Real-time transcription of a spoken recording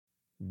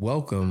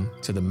Welcome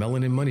to the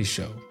Melanin Money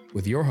Show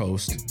with your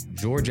hosts,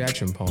 George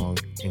Acheampong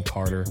and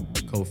Carter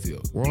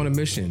Cofield. We're on a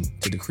mission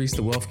to decrease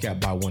the wealth gap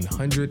by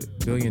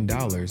 $100 billion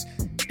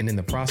and in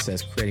the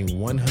process creating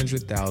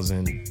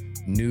 100,000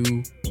 new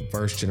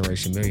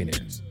first-generation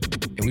millionaires.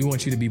 And we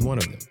want you to be one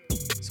of them.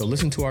 So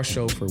listen to our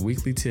show for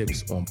weekly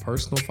tips on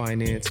personal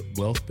finance,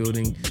 wealth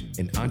building,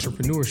 and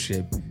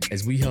entrepreneurship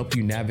as we help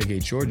you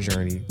navigate your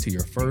journey to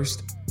your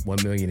first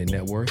 $1 million in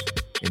net worth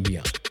and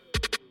beyond.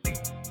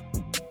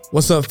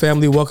 What's up,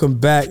 family? Welcome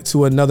back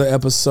to another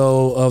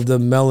episode of the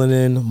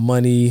Melanin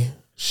Money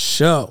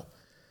Show.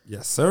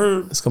 Yes,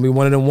 sir. It's going to be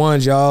one of them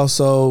ones, y'all.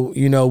 So,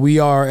 we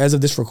are, as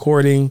of this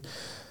recording,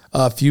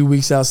 a few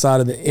weeks outside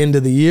of the end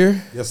of the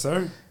year. Yes,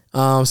 sir.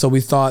 So we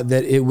thought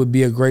that it would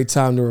be a great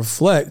time to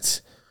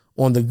reflect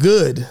on the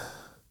good,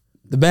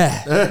 the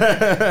bad,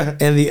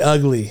 and the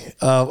ugly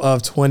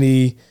of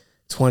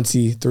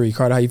 2023.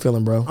 Carter, how you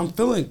feeling, bro? I'm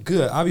feeling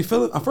good.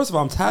 First of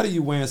all, I'm tired of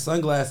you wearing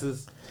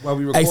sunglasses while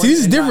we record. Hey, see,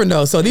 this is different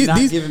though. So these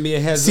giving me a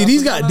heads see, up.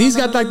 these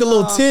got like the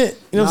little tint.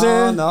 You know what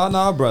I'm saying?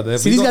 No, brother.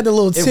 See, these got the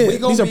little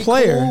tint. These are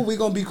player. Cool, we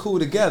gonna be cool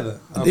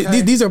together.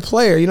 Okay? These are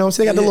player. You know what I'm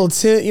saying? They got the little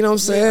tint. You know what I'm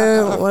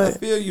saying? I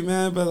feel you,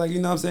 man. But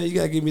you know what I'm saying? You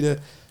gotta give me the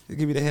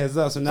heads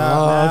up. So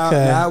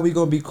now we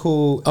gonna be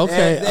cool.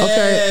 Okay.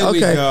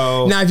 We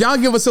go. Now, if y'all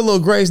give us a little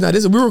grace,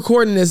 we're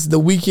recording this the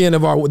weekend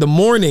of the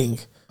morning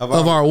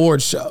of our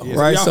awards show, yeah,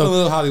 right? So,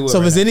 feel Hollywood so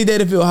right if it's now. any day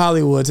to feel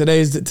Hollywood,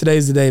 today's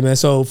the day, man.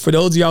 So for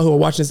those of y'all who are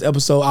watching this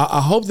episode,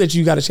 I hope that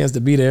you got a chance to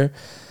be there.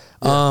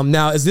 Yeah.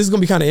 Now, this is going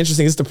to be kind of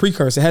interesting. It's the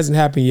precursor. It hasn't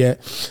happened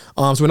yet.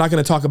 So we're not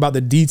going to talk about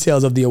the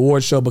details of the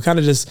award show, but kind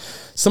of just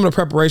some of the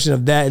preparation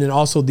of that and then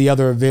also the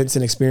other events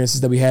and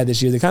experiences that we had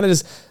this year that kind of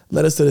just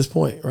led us to this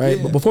point, right?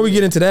 Yeah. But before we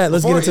get into that,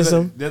 let's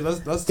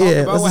let's talk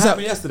about what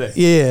happened yesterday.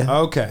 Yeah.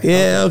 Okay.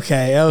 Yeah,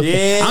 okay. Yeah.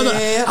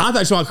 I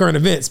thought you were current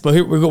events, but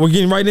here we're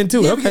getting right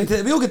into it.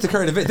 Okay. We'll get to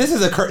current event. This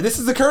is a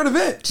current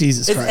event.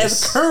 Jesus Christ.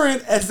 It's as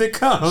current as it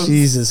comes.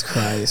 Jesus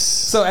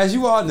Christ. So as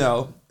you all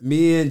know,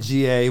 me and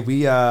GA,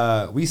 we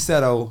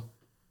settle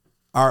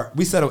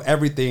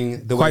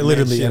everything the way quite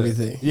literally men should.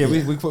 Everything. Yeah, we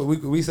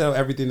settle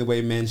everything the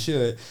way men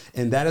should,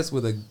 and that is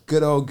with a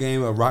good old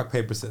game of rock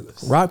paper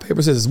scissors. Rock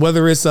paper scissors.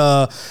 Whether it's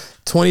a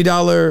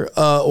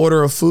 $20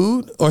 order of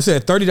food, or say a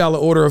 $30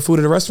 order of food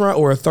at a restaurant,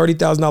 or a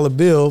 $30,000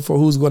 bill for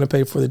who's going to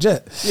pay for the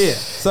jet. Yeah.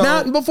 So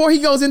now, before he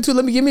goes into,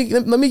 let me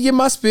give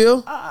my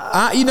spiel.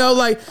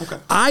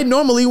 I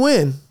normally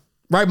win.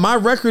 Right, my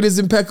record is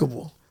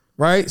impeccable.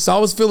 Right, so I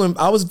was feeling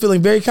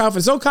very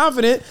confident. So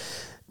confident.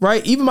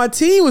 Right, even our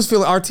team was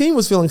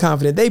feeling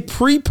confident. They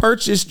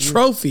pre-purchased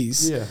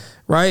trophies,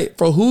 right,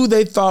 for who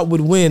they thought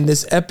would win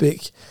this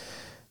epic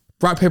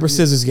rock paper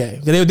scissors game.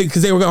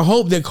 Because they were going to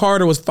hope that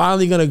Carter was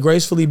finally going to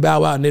gracefully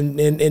bow out, and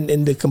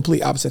the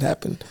complete opposite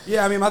happened.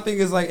 Yeah, I mean, my thing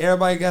is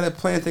everybody got a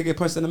plan to get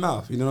punched in the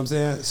mouth. You know what I'm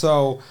saying?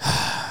 So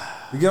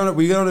we get on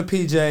the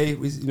PJ.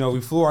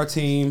 We flew our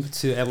team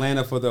to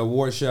Atlanta for the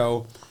award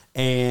show,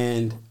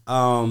 and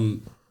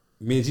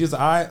me and G was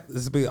like,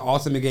 this will be an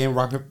awesome game,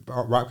 rock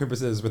paper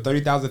scissors. We're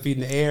 30,000 feet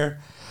in the air.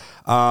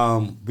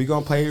 We're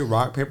going to play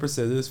rock, paper,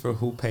 scissors for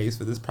who pays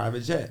for this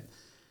private jet.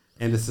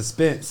 And the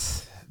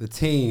suspense, the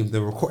team,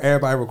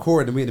 everybody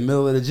recording me in the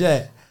middle of the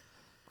jet.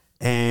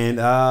 And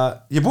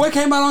your boy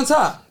came out on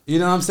top. You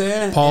know what I'm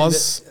saying?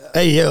 Pause.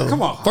 Hey, yo.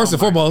 Come on. First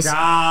and foremost.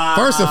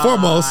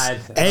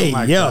 Hey,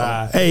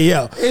 yo. Hey,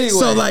 yo. Anyway.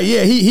 So,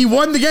 he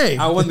won the game.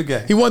 I won the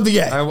game. He won the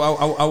game.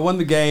 I won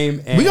the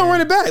game. And we gonna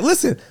run it back.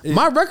 Listen,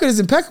 my record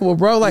is impeccable,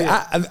 bro.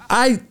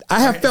 I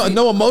have felt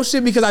no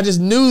emotion because I just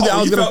knew that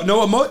I was gonna. Felt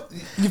no emotion.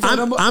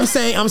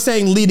 I'm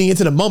saying leading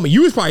into the moment.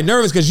 You was probably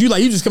nervous because you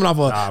just coming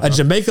off a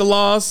Jamaica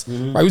loss.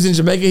 Mm-hmm. Right, he was in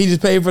Jamaica. He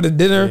just paid for the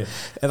dinner.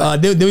 Yeah.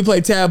 Then we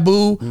played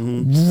Taboo.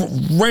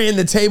 Mm-hmm. Ran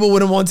the table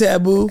with him on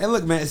Taboo. And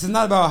look, man, it's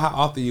not about how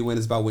often you win.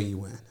 It's about when you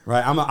win.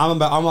 Right, I'm all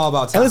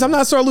about time. At least I'm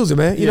not a sore loser,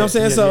 man. You know what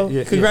I'm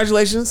saying?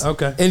 Congratulations.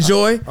 Okay.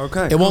 Enjoy.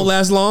 Okay. It won't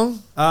last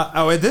long.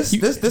 This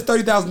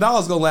 $30,000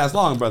 gonna last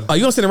long, brother. Oh,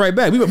 you gonna send it right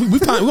back? We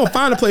gonna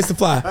find a place to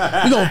fly.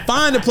 We gonna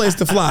find a place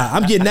to fly.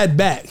 I'm getting that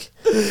back.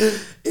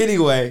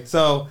 Anyway,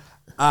 so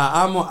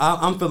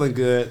I'm feeling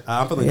good.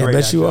 I'm feeling great.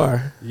 I bet you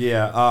are.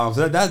 Yeah.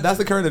 So that's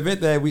the current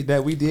event that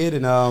we did,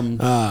 and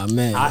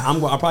man, I'm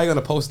probably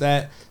gonna post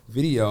that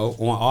video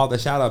on all the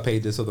shout out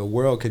pages so the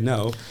world can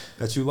know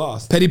that you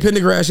lost. Petty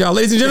Pendergrass, y'all.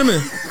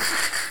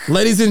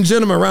 Ladies and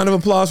gentlemen, round of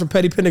applause for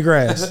Petty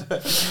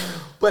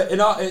Pendergrass. But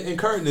in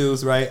current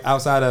news, right,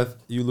 outside of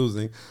you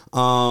losing,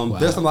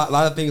 there's a lot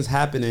of things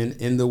happening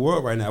in the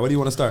world right now. Where do you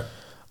want to start?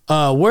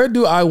 Where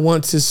do I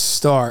want to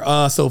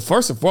start? So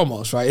first and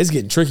foremost, right, it's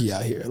getting tricky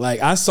out here.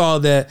 I saw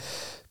that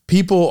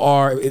people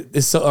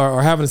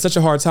are having such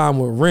a hard time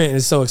with rent.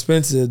 It's so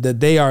expensive that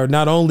they are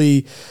not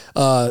only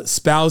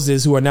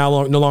spouses who are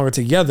now no longer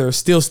together,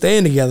 still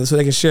staying together so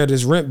they can share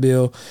this rent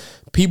bill.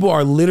 People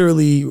are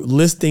literally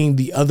listing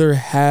the other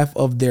half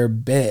of their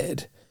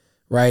bed,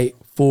 right,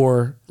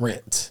 for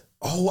rent.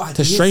 Oh, I to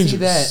did strangers. see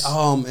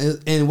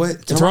that. In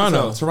what?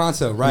 Toronto,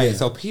 right? Yeah.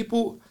 So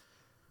people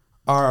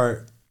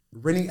are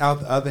renting out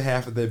the other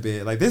half of their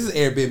bed. Like, this is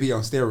Airbnb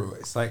on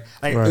steroids. Like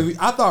Right.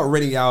 I thought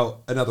renting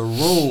out another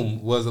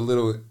room was a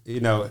little,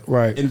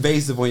 Right.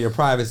 invasive on your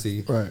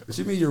privacy. Right. But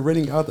you mean you're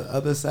renting out the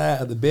other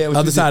side of the bed?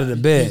 Other side of the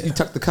bed. You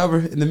tuck the cover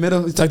in the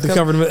middle. You Tuck the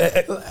cover.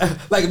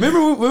 Like,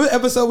 remember the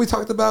episode we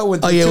talked about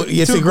when? Oh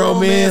yeah, two grown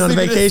men on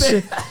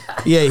vacation.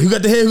 Yeah, who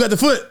got the head? Who got the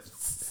foot?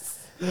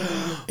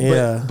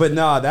 Yeah, but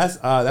no, that's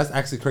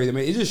actually crazy. I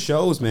mean, it just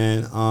shows,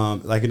 man.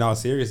 Like, in all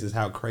seriousness,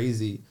 how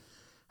crazy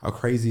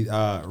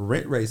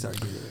rent rates are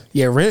getting.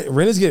 Yeah,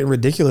 rent is getting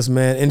ridiculous,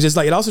 man. And just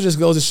like, it also just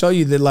goes to show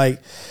you that,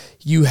 like,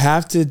 you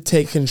have to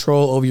take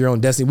control over your own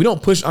destiny. We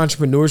don't push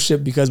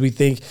entrepreneurship because we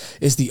think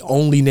it's the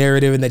only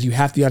narrative and that you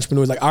have to be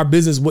entrepreneurs. Like, our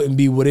business wouldn't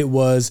be what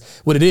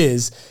it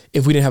is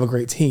if we didn't have a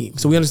great team.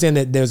 So we understand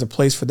that there's a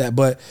place for that.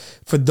 But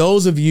for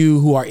those of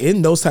you who are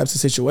in those types of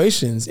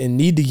situations and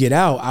need to get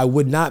out, I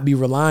would not be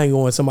relying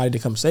on somebody to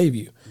come save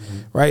you,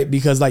 right?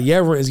 Because, like, yeah,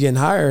 rent is getting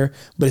higher,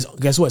 but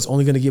guess what? It's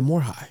only going to get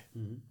more high.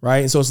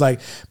 Right. And so it's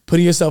like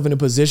putting yourself in a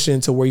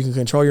position to where you can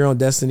control your own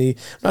destiny.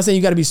 I'm not saying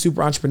you got to be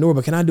super entrepreneur,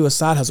 but can I do a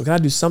side hustle? Can I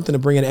do something to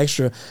bring an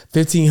extra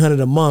 $1,500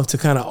 a month to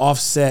kind of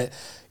offset,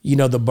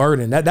 the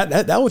burden?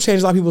 That will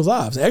change a lot of people's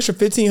lives. An extra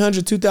 $1,500,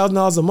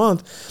 $2,000 a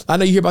month. I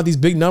know you hear about these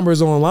big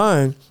numbers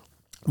online,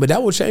 but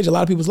that will change a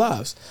lot of people's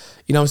lives.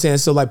 You know what I'm saying?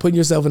 So, like, putting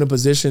yourself in a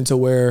position to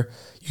where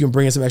you can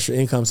bring in some extra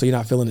income so you're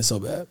not feeling it so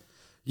bad.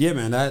 Yeah,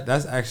 man.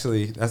 That's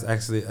actually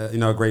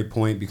a great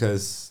point,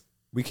 because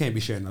we can't be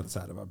sharing the other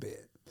side of our bed.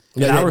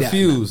 And I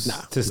refuse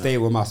to stay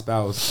with my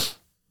spouse,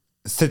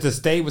 to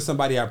stay with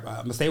somebody. I'm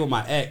gonna stay with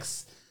my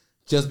ex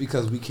just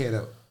because we can't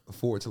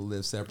afford to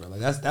live separate.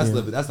 Like, that's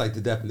living. That's like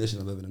the definition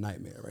of living a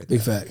nightmare, right there.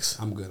 Big facts.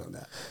 I'm good on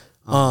that.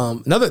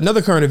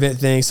 Another current event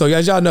thing. So,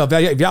 as y'all know,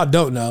 if y'all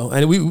don't know,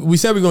 and we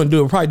said we're going to do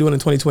it, we're probably doing it in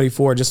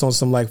 2024, just on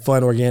some, like,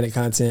 fun organic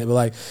content. But,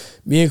 like,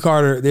 me and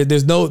Carter,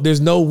 there's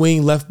no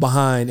wing left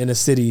behind in a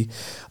city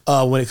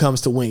when it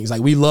comes to wings.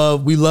 Like, we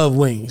love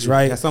wings,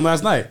 right? Had some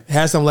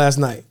last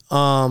night.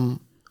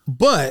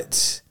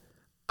 But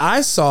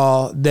I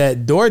saw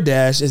that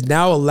DoorDash is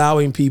now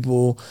allowing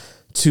people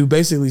to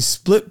basically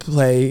split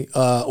play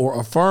or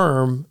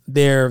affirm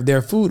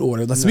their food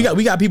order. So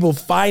we got people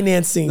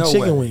financing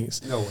chicken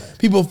wings. No way.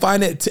 People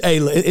finance. Hey,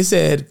 it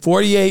said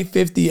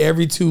 $48.50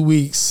 every 2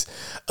 weeks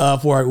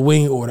for a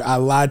wing order. I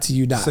lied to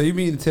you not. So you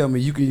mean to tell me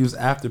you can use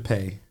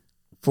Afterpay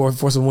for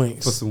some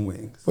wings? For some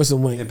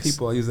wings. And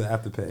people are using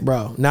Afterpay.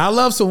 Bro, now I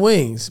love some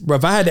wings. Bro,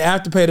 if I had to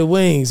Afterpay the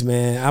wings,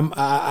 man,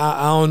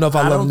 I don't know if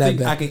I love them that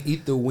bad. I don't think I can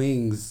eat the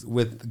wings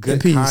with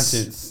good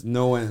conscience,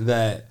 knowing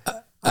that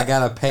I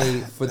gotta pay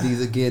for these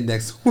again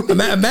next week.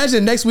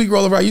 Imagine next week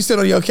roll around, you sit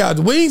on your couch,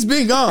 wings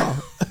been gone,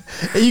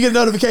 and you get a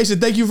notification,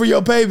 thank you for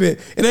your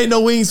payment, and ain't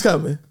no wings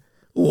coming.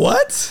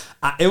 What?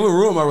 It would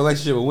ruin my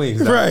relationship with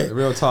wings. Right.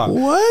 Real talk.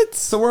 What?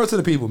 So, word to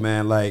the people,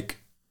 man. Like,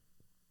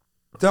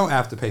 don't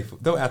have to pay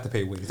wings. Don't have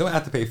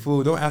to pay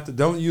food.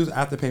 Don't use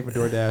Afterpay for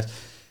DoorDash.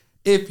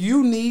 If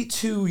you need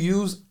to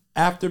use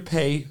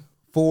Afterpay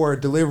for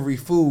delivery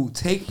food,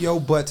 take your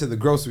butt to the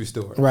grocery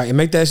store. Right, and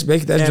make that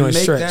joint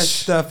stretch. Make that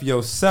stuff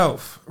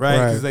yourself,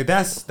 right? Because like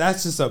that's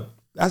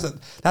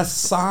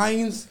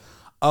signs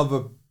of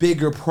a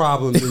bigger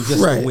problem than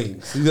just the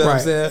wings. You know what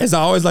I'm saying? As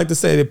I always like to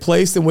say, the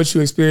place in which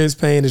you experience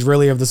pain is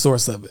really of the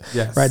source of it.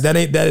 Yes. Right. That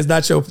is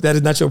not your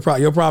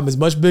problem. Your problem is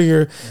much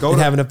bigger than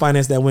having to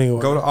finance that wing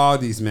order. Go to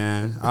Aldi's,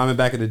 man. I remember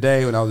back in the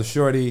day when I was a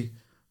shorty,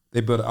 they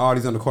built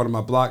Aldi's on the corner of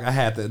my block. I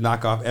had to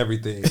knock off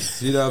everything.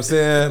 You know what I'm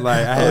saying?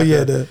 Like, I had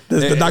the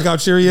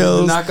knockoff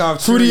Cheerios, the knockoff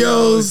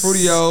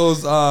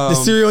Fruitios, the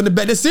cereal in the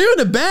bag. The cereal in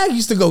the bag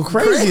used to go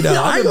crazy though.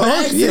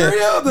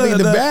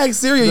 The bag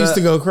cereal used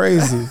to go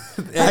crazy.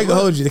 I ain't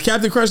gonna hold you. The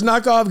Captain Crunch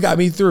knockoff got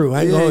me through.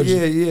 I ain't gonna hold you.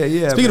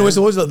 Yeah. Speaking of which,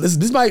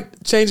 this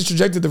might change the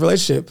trajectory of the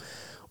relationship.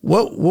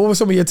 What were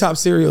some of your top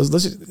cereals?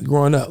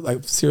 Growing up,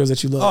 like cereals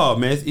that you love? Oh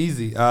man, it's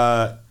easy.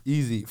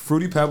 Easy.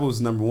 Fruity Pebbles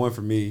is number one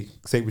for me.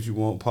 Say what you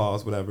want,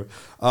 pause, whatever.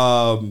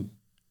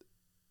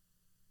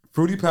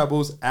 Fruity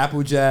Pebbles,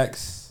 Apple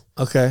Jacks.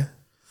 Okay.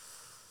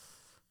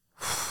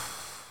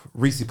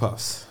 Reese's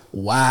Puffs.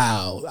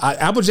 Wow.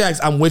 Apple Jacks,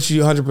 I'm with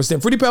you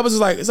 100%. Fruity Pebbles is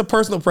like, it's a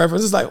personal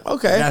preference. It's like,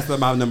 okay. That's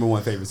my number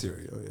one favorite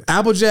cereal. Yeah.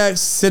 Apple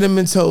Jacks,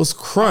 Cinnamon Toast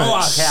Crunch.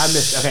 Oh, okay. I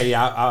missed. Okay,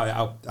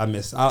 yeah, I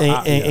missed.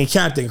 And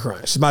Captain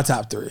Crunch is my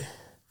top three.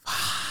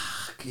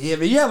 Yeah,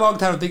 but you had a long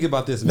time to think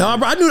about this, man. No,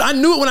 bro, I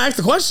knew it when I asked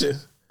the question.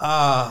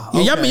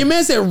 Okay. Your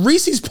man said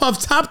Reese's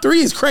Puffs top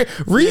three is crazy.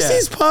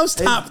 Reese's Puffs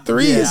top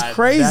three is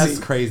crazy. That's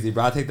crazy,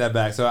 bro. I'll take that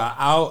back. So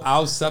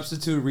I'll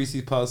substitute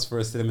Reese's Puffs for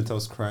a Cinnamon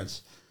Toast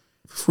Crunch.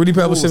 Fruity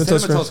Pebbles, Cinnamon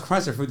Toast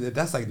Crunch.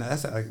 That's like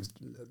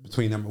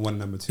between number one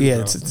and number two.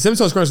 Yeah, Cinnamon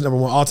Toast Crunch is number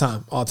one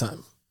all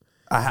time.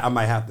 I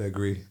might have to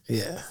agree.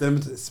 Yeah,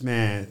 Cinnamon,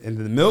 man, and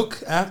the milk.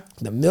 The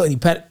milk. We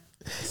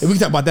can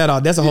talk about that all.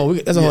 That's a whole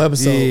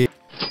episode. Yeah.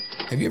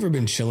 Have you ever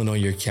been chilling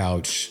on your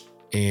couch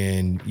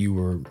and you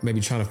were maybe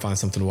trying to find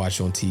something to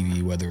watch on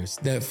TV, whether it's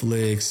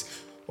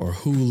Netflix or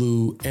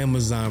Hulu,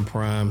 Amazon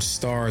Prime,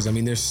 Stars? I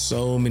mean, there's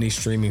so many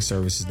streaming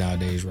services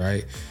nowadays,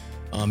 right?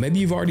 Maybe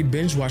you've already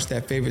binge watched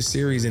that favorite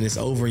series and it's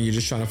over and you're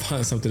just trying to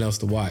find something else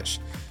to watch.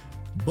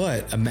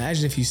 But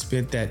imagine if you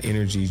spent that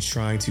energy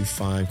trying to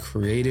find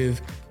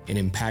creative and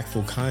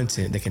impactful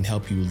content that can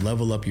help you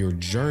level up your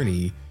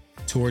journey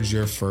towards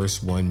your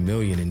first 1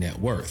 million in net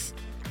worth.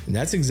 And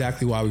that's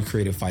exactly why we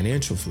created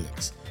Financial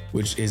Flicks,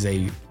 which is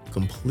a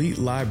complete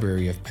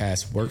library of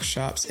past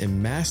workshops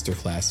and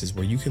masterclasses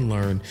where you can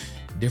learn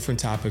different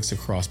topics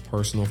across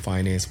personal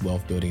finance,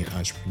 wealth building, and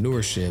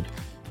entrepreneurship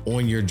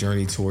on your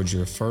journey towards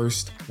your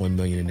first 1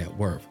 million in net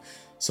worth.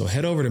 So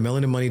head over to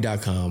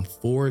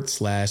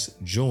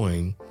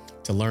melaninmoney.com/join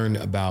to learn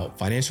about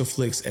Financial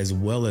Flicks, as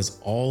well as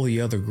all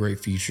the other great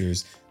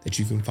features that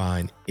you can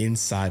find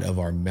inside of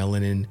our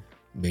Melanin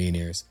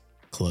Millionaires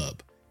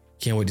Club.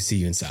 Can't wait to see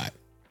you inside.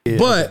 Yeah.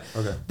 But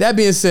that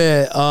being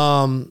said,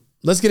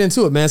 let's get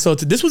into it, man. So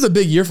this was a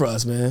big year for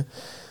us, man.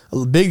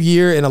 A big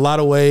year in a lot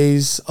of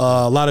ways,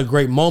 a lot of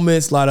great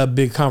moments, a lot of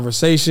big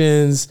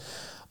conversations,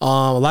 a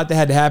lot that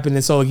had to happen.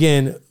 And so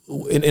again,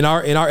 in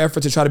our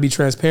effort to try to be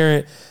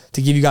transparent,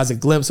 to give you guys a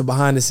glimpse of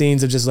behind the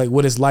scenes of just like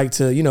what it's like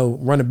to,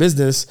 run a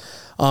business,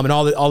 and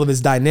all of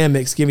its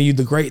dynamics, giving you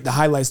the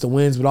highlights, the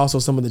wins, but also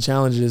some of the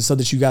challenges so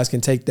that you guys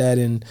can take that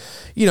and,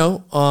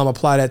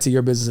 apply that to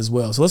your business as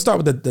well. So let's start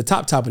with the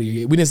top of the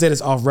year. We didn't say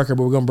this off record,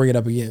 but we're going to bring it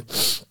up again.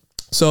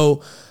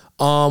 So,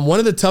 one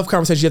of the tough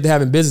conversations you have to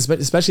have in business,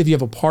 especially if you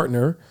have a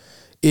partner,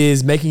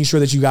 is making sure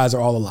that you guys are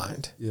all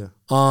aligned. Yeah.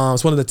 So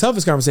one of the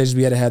toughest conversations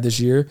we had to have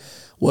this year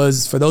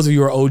was, for those of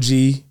you who are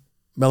OG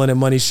Melanin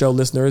Money Show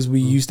listeners, we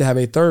used to have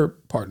a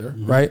third partner,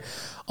 right?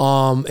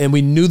 And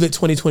we knew that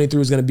 2023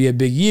 was going to be a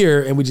big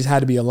year, and we just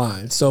had to be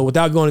aligned. So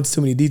without going into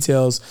too many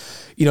details,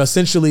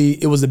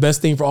 essentially it was the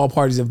best thing for all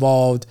parties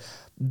involved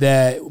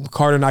that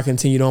Carter and I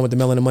continued on with the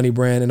Melanin Money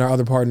brand, and our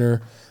other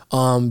partner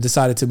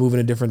decided to move in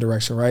a different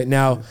direction, right?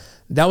 Now,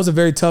 that was a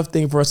very tough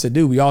thing for us to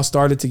do. We all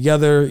started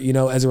together,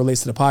 as it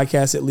relates to the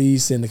podcast, at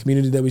least, and the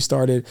community that we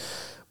started.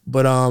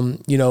 But,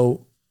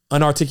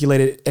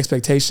 unarticulated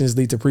expectations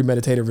lead to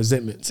premeditated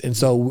resentments. And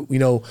so,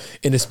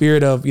 in the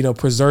spirit of,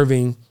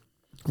 preserving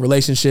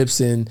relationships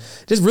and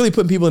just really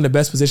putting people in the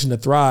best position to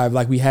thrive,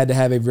 like, we had to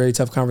have a very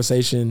tough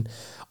conversation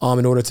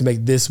in order to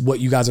make this, what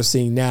you guys are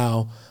seeing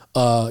now,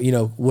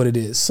 what it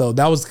is. So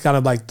that was kind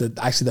of like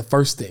the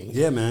first thing.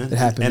 Yeah, man. That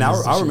happened. And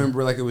I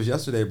remember like it was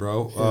yesterday,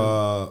 bro.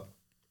 Yeah.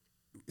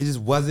 It just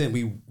wasn't,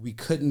 we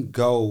couldn't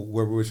go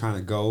where we were trying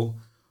to go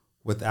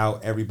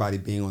without everybody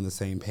being on the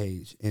same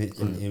page.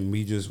 And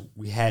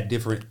we had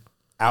different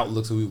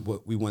outlooks of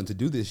what we wanted to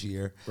do this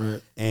year.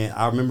 Right. And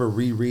I remember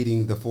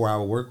rereading the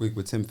 4-Hour Workweek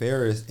with Tim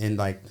Ferriss, and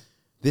like,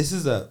 this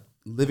is a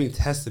living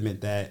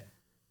testament that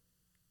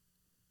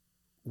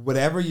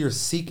whatever you're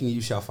seeking,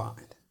 you shall find.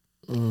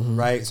 Mm-hmm.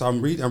 Right. So I'm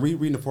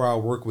rereading the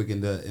 4-Hour Workweek,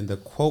 and the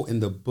quote in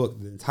the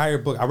book, the entire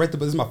book. I read the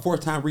book. This is my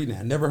 4th time reading it.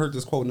 I never heard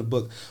this quote in the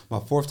book. My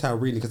 4th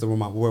time reading it because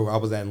of where I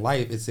was at in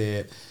life. It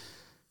said,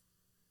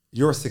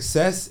 "Your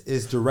success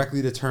is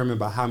directly determined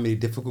by how many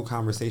difficult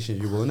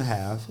conversations you're willing to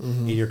have,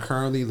 and you're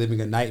currently living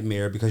a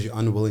nightmare because you're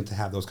unwilling to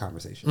have those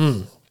conversations."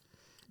 And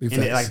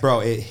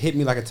it hit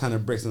me like a ton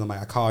of bricks. And I'm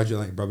like, I called you,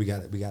 like, bro, we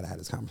got to have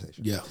this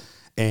conversation. Yeah.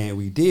 And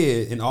we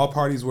did, and all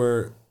parties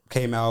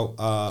came out.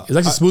 It's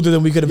actually smoother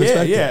than we could have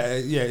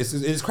expected. Yeah.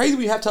 It's crazy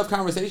when you have tough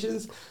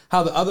conversations,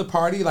 how the other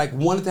party like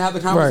wanted to have the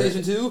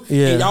conversation too.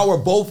 Yeah. And y'all were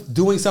both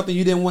doing something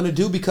you didn't want to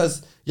do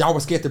because y'all were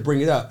scared to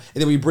bring it up.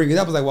 And then we bring it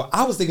up, it's like, well,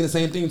 I was thinking the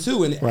same thing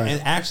too.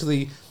 And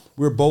actually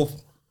we're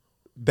both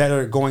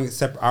better going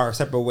our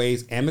separate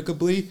ways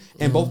amicably,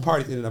 and both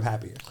parties ended up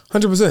happier.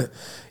 100%.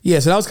 Yeah,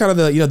 so that was kind of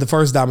the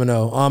first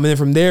domino. And then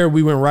from there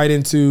we went right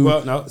into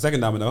second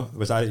domino,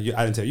 which I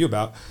didn't tell you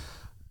about.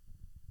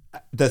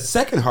 The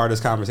second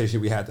hardest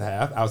conversation we had to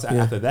have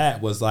after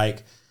that was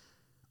like,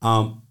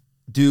 are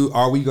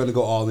we going to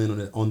go all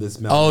in on this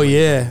melon? Oh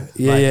yeah.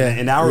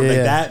 And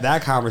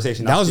that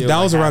conversation. That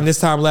was around this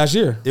time last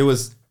year. It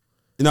was.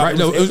 It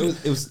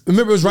was.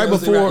 Remember, it was right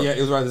before. It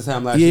was around this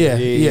time last year.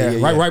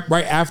 Yeah.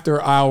 Right after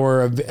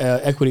our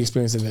equity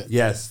experience event.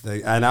 Yes,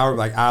 and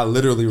I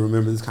literally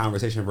remember this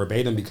conversation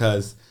verbatim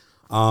because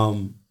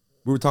we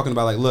were talking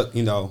about like, look,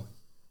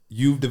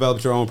 you've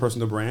developed your own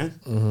personal brand.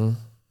 Mm-hmm.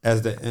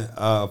 As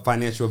the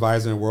financial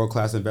advisor and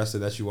world-class investor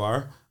that you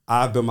are,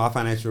 I've built my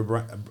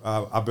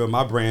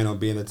my brand on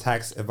being a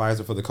tax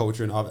advisor for the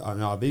culture and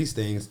all these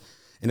things.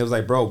 And it was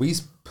like, bro, we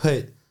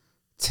put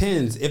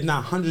tens, if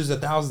not hundreds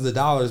of thousands of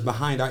dollars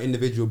behind our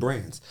individual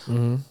brands.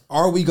 Mm-hmm.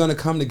 Are we going to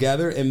come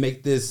together and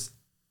make this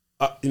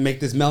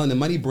Melanin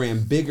Money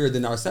brand bigger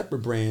than our separate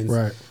brands?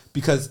 Right.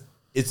 Because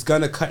it's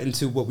going to cut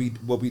into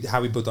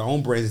how we built our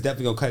own brands. It's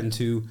definitely going to cut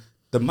into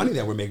the money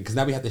that we're making, because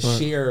now we have to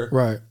share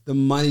the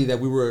money that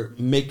we were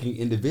making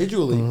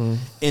individually. Mm-hmm.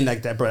 And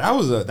like that, bro,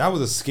 that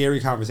was a scary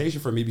conversation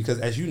for me, because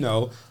as you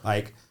know,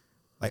 like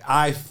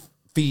I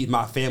feed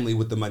my family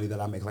with the money that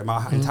I make. Like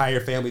my entire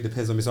family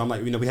depends on me. So I'm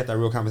like, we had that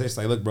real conversation.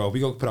 Like, look, bro, if we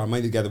go put our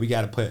money together, we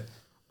got to put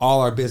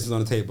all our business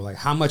on the table. Like,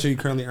 how much are you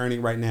currently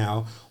earning right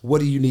now? What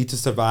do you need to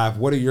survive?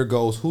 What are your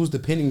goals? Who's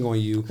depending on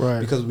you? Right.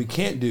 Because what we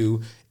can't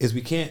do is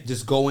we can't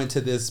just go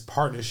into this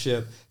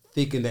partnership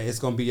thinking that it's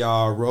going to be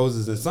all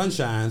roses and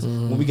sunshines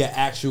when we got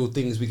actual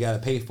things we got to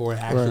pay for and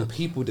actual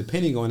people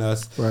depending on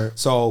us. Right.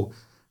 So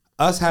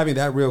us having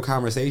that real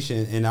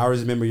conversation, and I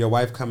always remember your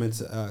wife coming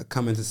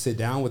to sit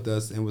down with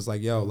us and was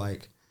like, yo,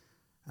 like,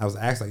 I was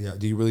asked, like, yo,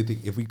 do you really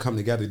think if we come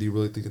together, do you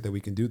really think that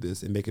we can do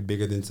this and make it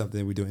bigger than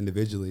something we do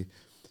individually?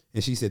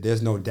 And she said,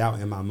 there's no doubt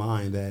in my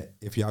mind that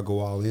if y'all go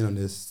all in on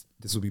this,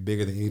 this will be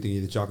bigger than anything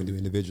that y'all can do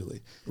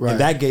individually. Right. And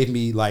that gave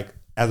me, like,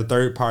 as a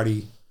third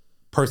party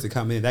person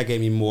coming in, that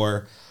gave me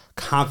more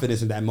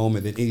confidence in that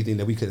moment than anything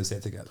that we could have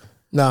said together.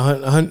 No,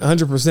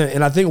 100%.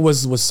 And I think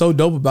what's so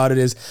dope about it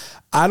is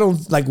I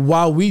don't, like,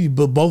 while we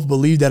both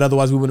believe that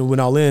otherwise we wouldn't have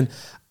went all in,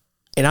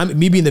 and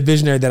me being the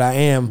visionary that I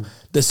am,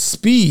 the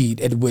speed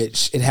at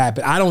which it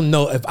happened, I don't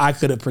know if I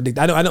could have predicted.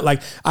 I don't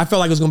like, I felt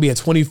like it was going to be a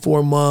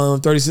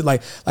 24-month, 36,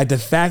 like the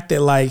fact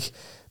that, like,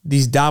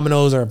 these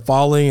dominoes are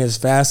falling as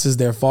fast as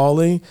they're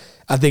falling,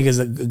 I think is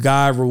a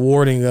God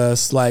rewarding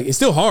us. Like, it's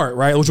still hard,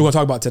 right? Which we're going to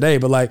talk about today,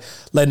 but, like,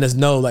 letting us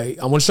know, like,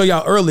 I want to show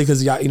y'all early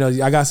because y'all, you know,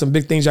 I got some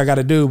big things y'all got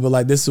to do, but,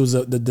 like, this was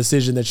the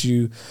decision that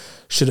you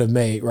should have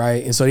made,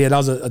 right? And so, yeah, that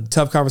was a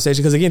tough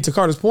conversation because, again, to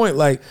Carter's point,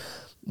 like,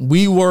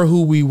 we were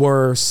who we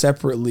were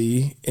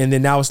separately, and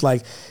then now it's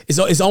like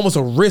it's almost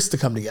a risk to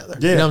come together.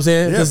 Yeah. You know what I'm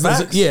saying?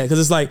 Because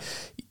it's like,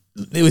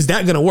 it was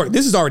not going to work.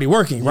 This is already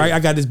working, right? I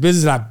got this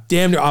business that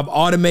I've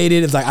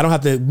automated. It's like I don't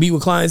have to meet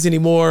with clients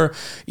anymore.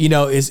 You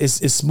know, it's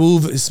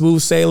smooth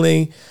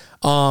sailing.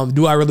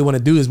 Do I really want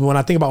to do this? But when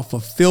I think about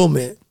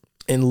fulfillment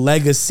and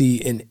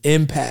legacy and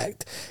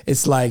impact,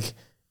 it's like,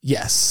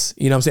 yes,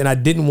 you know what I'm saying? I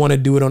didn't want to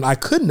do it I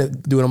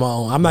couldn't do it on my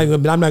own. I'm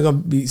not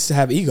going to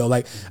have ego.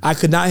 Like, I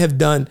could not have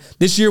done,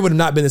 this year would have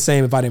not been the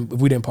same if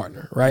we didn't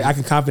partner, right? I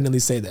can confidently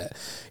say that.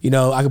 You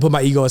know, I can put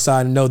my ego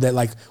aside and know that,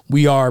 like,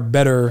 we are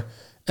better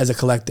as a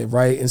collective,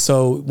 right? And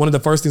so one of the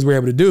first things we were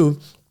able to do,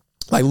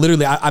 like,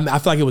 literally, I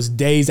feel like it was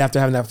days after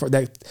having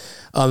that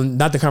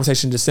not the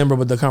conversation in December,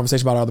 but the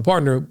conversation about our other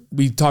partner,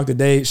 we talked to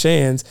Dave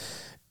Shands,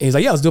 and he's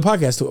like, yeah, let's do a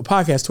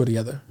podcast tour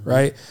together,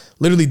 right?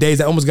 Literally days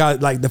that almost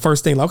got, like, the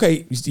first thing, like,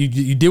 okay,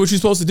 you did what you're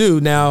supposed to do.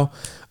 Now,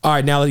 all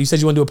right, now you said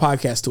you want to do a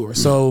podcast tour.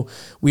 So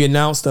we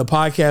announced a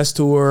podcast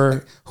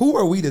tour. Who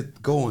are we to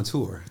go on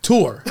tour?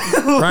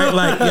 Right?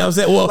 Like, you know what I'm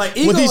saying? Well, like,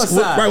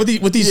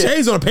 with these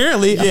shades on,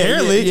 apparently,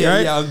 right?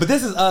 Yeah. But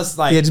this is us,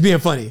 like, just being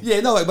funny. Yeah,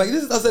 no, like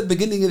this is us at the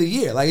beginning of the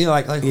year. Like, you know,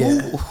 like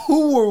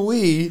who were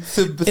we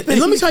to? And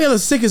let me tell you the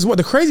sickest,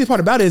 the craziest part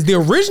about it is the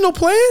original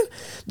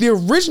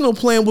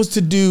plan was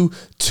to do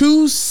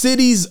 2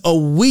 cities a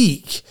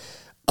week,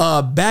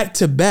 back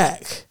to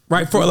back.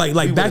 Right, for like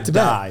back to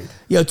back,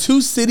 2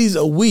 cities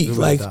a week,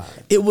 like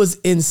it was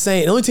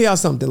insane. And let me tell y'all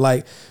something.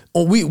 Like,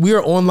 we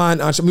are online.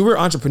 We're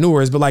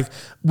entrepreneurs, but, like,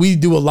 we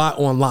do a lot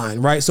online,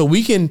 right? So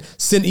we can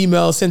send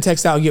emails, send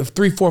texts out, and get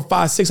 3, 4,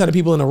 5, 600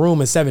 people in a room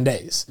in 7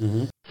 days.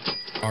 Mm-hmm.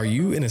 Are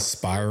you an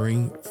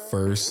aspiring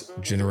first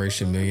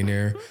generation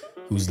millionaire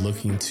who's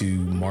looking to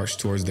march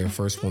towards their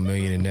first 1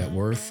 million in net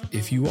worth?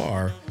 If you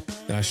are,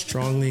 then I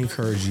strongly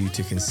encourage you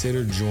to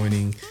consider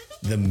joining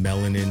the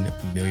Melanin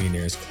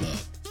Millionaires Club.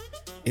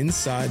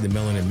 Inside the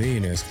Melanin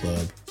Millionaires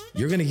Club,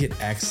 you're going to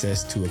get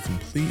access to a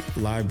complete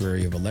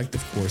library of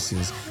elective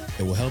courses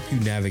that will help you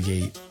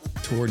navigate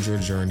towards your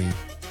journey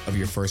of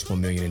your first 1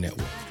 million in net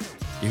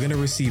worth. You're going to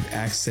receive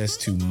access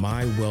to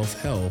My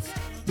Wealth Health,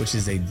 which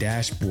is a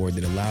dashboard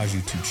that allows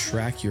you to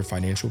track your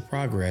financial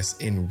progress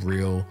in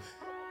real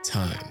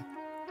time.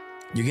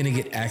 You're going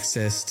to get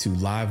access to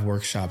live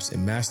workshops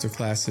and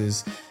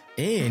masterclasses,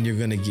 and you're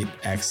going to get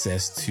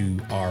access to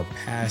our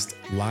past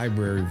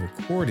library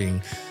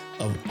recording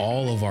of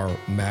all of our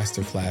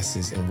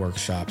masterclasses and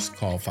workshops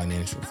called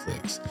Financial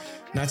Flicks.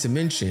 Not to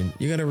mention,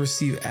 you're going to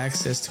receive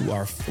access to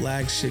our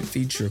flagship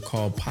feature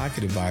called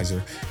Pocket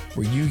Advisor,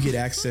 where you get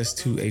access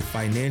to a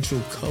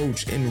financial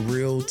coach in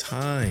real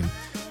time.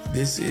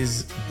 This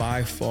is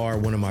by far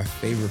one of my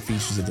favorite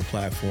features of the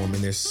platform,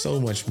 and there's so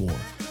much more.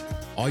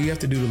 All you have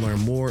to do to learn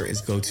more is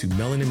go to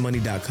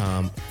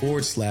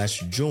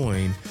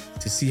melaninmoney.com/join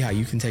to see how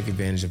you can take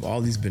advantage of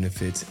all these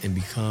benefits and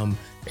become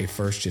a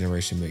first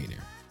generation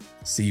millionaire.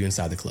 See you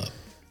inside the club.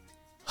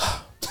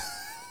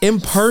 In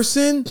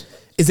person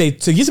is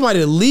to get somebody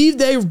to leave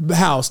their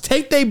house,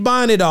 take their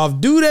bonnet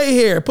off, do their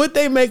hair, put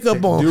their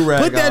makeup on,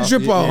 put that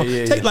drip on.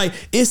 Like,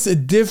 it's a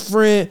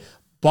different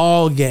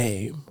ball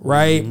game,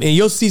 right? Mm-hmm. And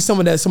you'll see some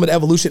of the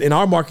evolution in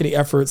our marketing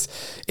efforts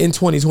in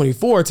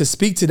 2024 to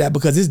speak to that,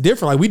 because it's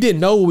different. Like, we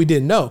didn't know what we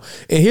didn't know.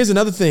 And here's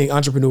another thing,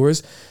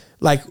 entrepreneurs,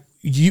 like,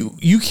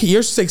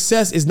 your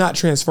success is not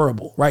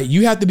transferable, right?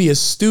 You have to be a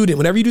student.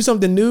 Whenever you do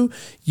something new,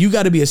 you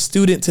got to be a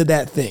student to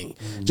that thing.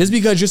 Mm-hmm. Just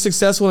because you're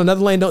successful in another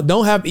lane,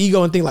 don't have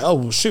ego and think like, oh,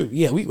 well, shoot,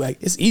 yeah,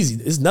 it's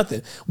easy. It's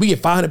nothing. We get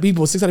 500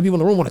 people, 600 people in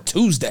the room on a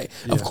Tuesday.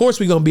 Yeah. Of course,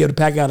 we're gonna be able to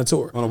pack out a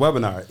tour on a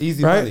webinar.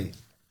 Easy money.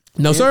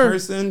 No, sir.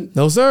 Person?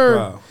 No, sir.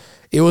 Wow.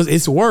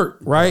 It's work,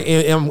 right?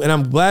 And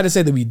I'm glad to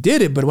say that we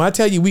did it. But when I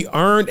tell you, we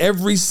earned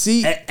every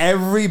seat.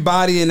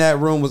 Everybody in that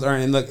room was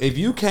earning. Look, if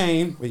you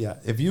came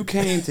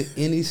to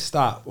any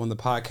stop on the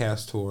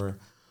podcast tour,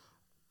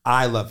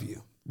 I love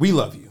you. We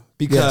love you,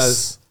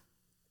 because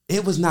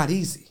it was not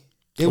easy.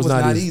 It was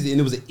not easy, and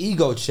it was an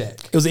ego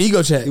check. It was an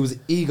ego check. It was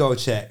an ego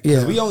check.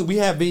 Yeah, we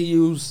have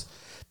venues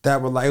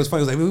that were like, it was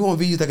funny. It was like, we want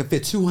venues that can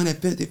fit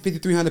 250,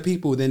 300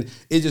 people. Then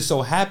it just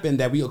so happened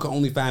that we could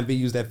only find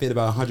venues that fit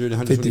about 100,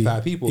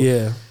 125 people.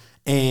 Yeah.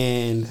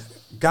 And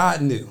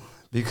God knew,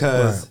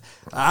 because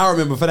I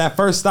remember for that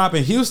first stop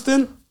in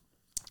Houston,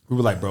 we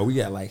were like, bro, we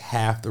got like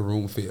half the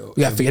room filled.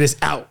 We got to figure this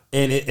out.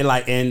 And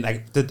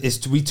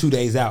we 2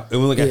 days out, and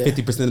we only got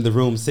 50% of the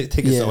room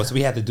tickets sold. So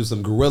we had to do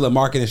some guerrilla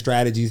marketing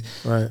strategies.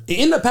 Right. It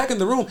ended up packing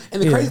the room,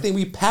 and the crazy thing,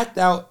 we packed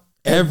out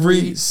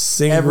every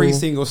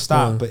single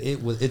stop, but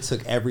it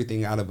took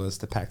everything out of us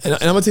to pack. And I'm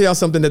gonna tell y'all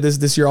something that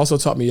this year also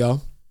taught me,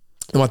 y'all,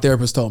 and my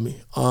therapist told me: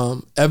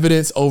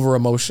 evidence over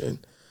emotion.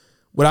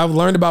 What I've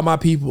learned about my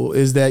people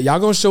is that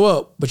y'all gonna show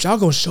up, but y'all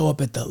gonna show up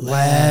at the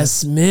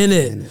last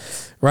minute.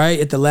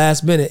 Right? At the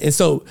last minute. And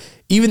so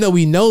even though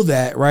we know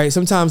that, right,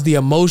 sometimes the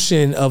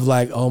emotion of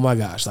like, oh my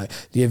gosh, like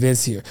the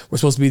event's here. We're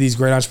supposed to be these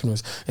great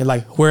entrepreneurs. And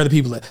like, where are the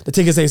people at? The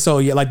tickets ain't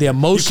sold yet. Like the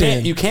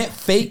emotion. You can't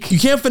fake. You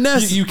can't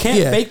finesse. You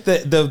can't fake the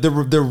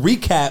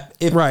recap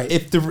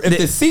if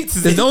the seats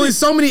is there's only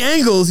so many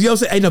angles. You know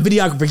what I'm saying? Hey, no,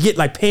 videographer, get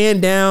like pan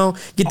down,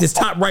 get this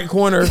top right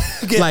corner.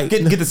 get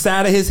the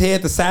side of his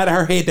head, the side of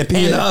her head, then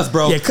pan to us,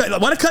 bro. Yeah,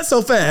 why the cut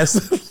so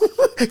fast?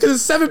 Because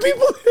it's 7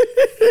 people.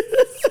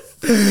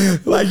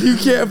 Like, you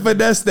can't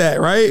finesse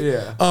that, right?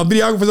 Yeah.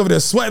 Videographer's over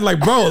there sweating like,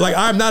 bro, like,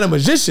 I'm not a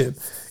magician.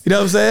 You know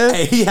what I'm saying?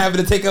 Hey, he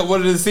having to take up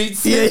one of the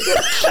seats. Yeah.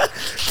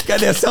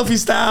 Got that selfie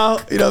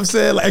style. You know what I'm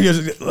saying?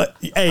 Like,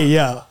 hey,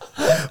 yeah.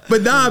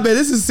 But nah, man,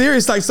 this is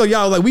serious. Like, so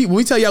y'all, like, when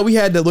we tell y'all we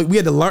had to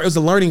learn, it was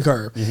a learning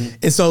curve.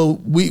 And so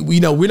we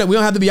know we don't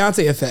have the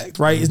Beyonce effect,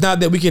 right? It's not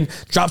that we can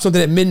drop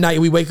something at midnight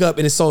and we wake up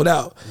and it's sold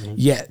out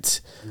yet.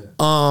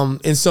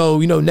 And so,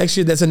 next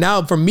year, so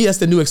now for me, that's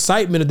the new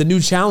excitement of the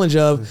new challenge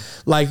of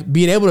like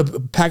being able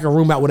to pack a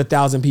room out with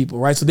 1,000 people,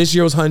 right? So this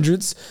year was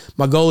hundreds.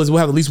 My goal is we'll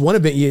have at least one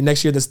event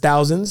next year that's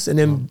thousands. And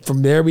then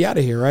from there, we out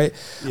of here, right?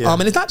 Yeah.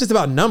 And it's not just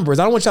about numbers.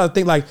 I don't want y'all to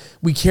think like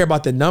we care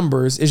about the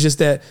numbers. It's just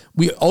that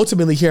we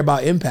ultimately care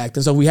about impact.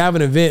 And so we have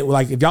an event,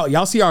 like if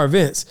y'all see our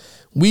events,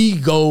 we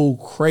go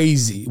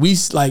crazy. And we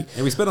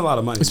spend a lot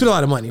of money. We spend a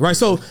lot of money, right?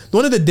 So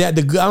one of the I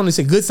don't want to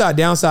say good side,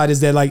 downside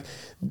is that like,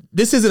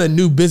 this isn't a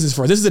new business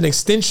for us. This is an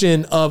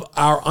extension of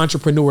our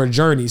entrepreneur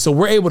journey. So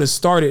we're able to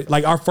start it.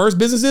 Like our first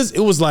businesses,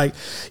 it was like,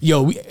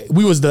 yo,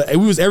 we was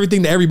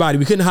everything to everybody.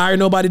 We couldn't hire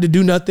nobody to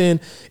do nothing.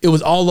 It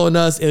was all on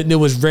us, and it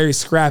was very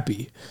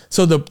scrappy.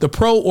 So the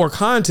pro or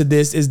con to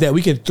this is that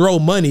we can throw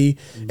money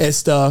at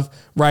stuff,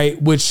 right?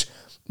 Which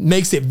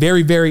makes it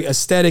very, very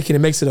aesthetic, and it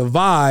makes it a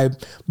vibe.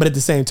 But at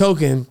the same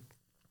token,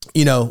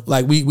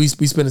 like we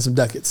spending some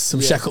ducats, some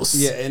shekels.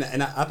 Yeah,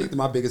 and I think that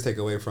my biggest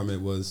takeaway from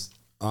it was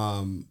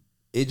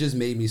it just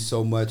made me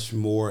so much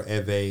more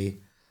of a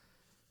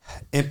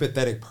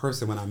empathetic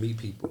person when I meet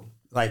people.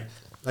 Like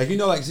so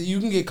you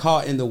can get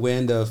caught in the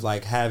wind of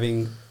like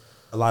having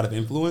a lot of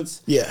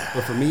influence. Yeah.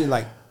 But for me,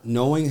 like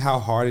knowing how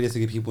hard it is to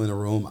get people in a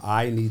room,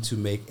 I need to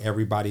make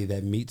everybody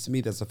that meets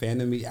me, that's a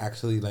fan of me,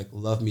 actually like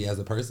love me as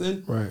a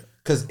person. Right.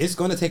 Because it's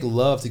going to take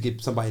love to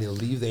get somebody to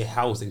leave their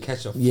house and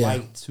catch a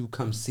flight to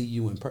come see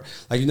you in person.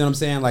 Like, you know what I'm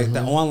saying? Like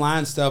the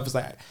online stuff is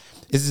like,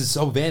 this is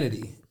so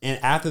vanity. And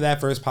after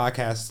that first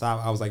podcast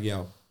stop, I was like,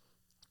 yo,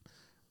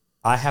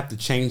 I have to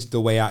change the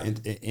way I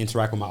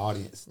interact with my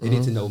audience. They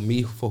need to know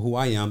me for who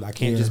I am. I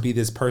can't just be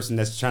this person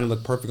that's trying to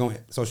look perfect on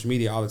social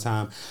media all the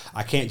time.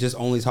 I can't just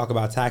only talk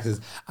about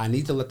taxes. I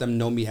need to let them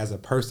know me as a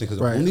person, because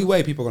the only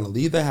way people are going to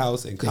leave the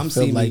house and come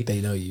see me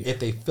they know you. if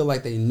they feel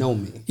like they know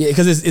me. Yeah,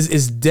 because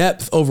it's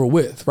depth over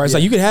width, right? Yeah. So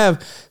you could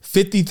have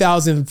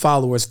 50,000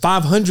 followers,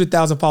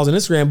 500,000 followers on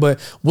Instagram, but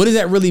what does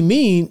that really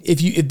mean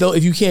if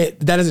you can't?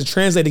 That doesn't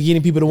translate to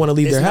getting people to want to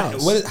leave their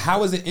house.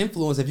 How is it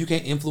influence if you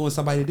can't influence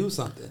somebody to do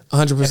something?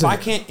 100%. If I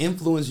can't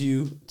influence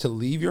you to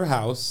leave your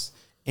house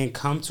and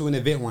come to an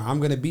event where I'm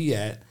going to be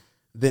at,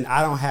 then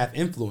I don't have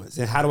influence.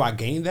 And how do I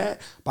gain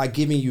that? By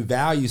giving you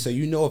value. So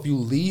if you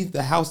leave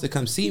the house to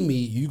come see me,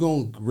 you're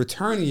going to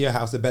return to your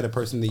house a better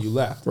person than you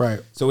left. Right.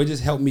 So it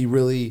just helped me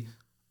really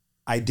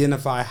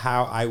identify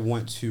how I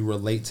want to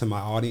relate to my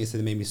audience,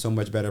 and it made me so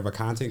much better of a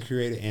content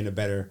creator and a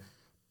better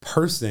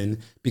person,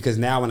 because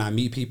now when I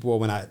meet people, or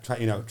when I try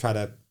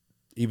to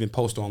even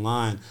post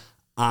online,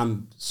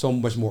 I'm so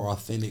much more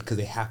authentic, because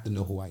they have to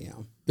know who I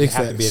am. They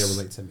have to be able to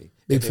relate to me.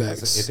 Big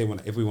facts.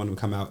 If we want to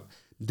come out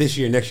this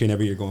year, next year, and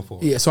every year going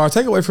forward. Yeah. So our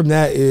takeaway from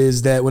that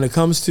is that when it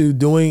comes to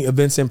doing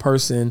events in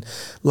person,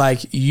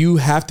 like you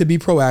have to be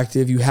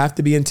proactive, you have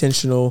to be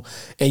intentional,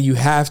 and you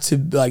have to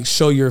like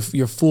show your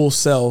full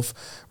self,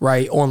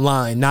 right,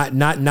 online. Not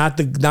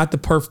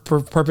the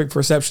perfect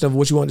perception of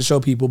what you want to show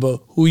people,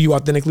 but who you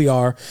authentically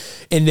are.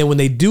 And then when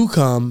they do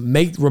come,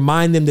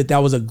 remind them that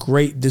was a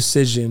great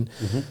decision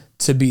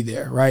to be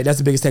there, right? That's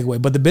the biggest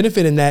takeaway. But the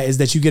benefit in that is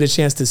that you get a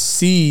chance to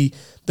see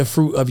the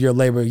fruit of your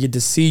labor. You get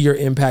to see your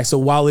impact. So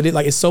while it is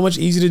like, it's so much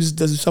easier to just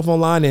do stuff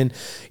online, and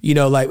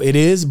like it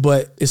is,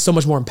 but it's so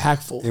much more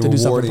impactful to do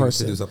something in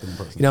person. You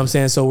know what I'm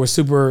saying? So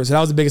so that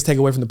was the biggest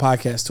takeaway from the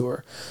podcast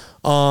tour.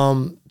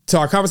 To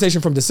our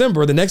conversation from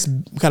December, the next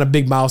kind of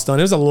big milestone,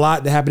 there's a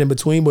lot that happened in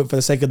between, but for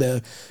the sake of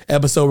the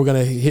episode, we're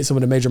going to hit some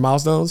of the major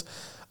milestones.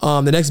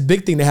 The next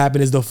big thing to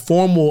happen is the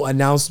formal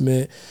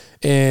announcement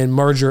and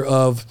merger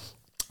of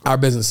our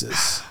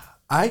businesses.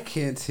 I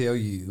can't tell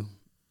you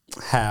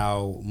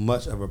how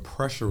much of a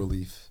pressure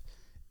relief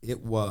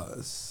it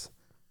was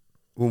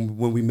when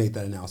we made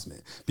that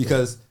announcement,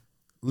 because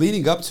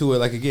leading up to it,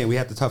 like, again, we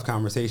had the tough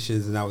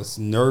conversations and I was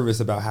nervous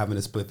about having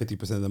to split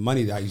 50% of the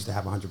money that I used to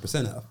have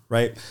 100% of,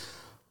 right?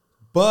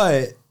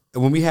 But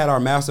when we had our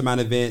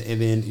mastermind event,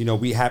 and then, you know,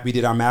 we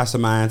did our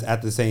masterminds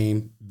at the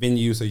same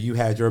venue. So you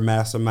had your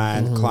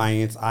mastermind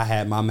clients, I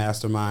had my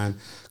mastermind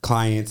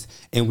clients,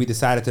 and we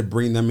decided to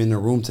bring them in the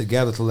room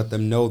together to let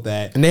them know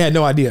that. And they had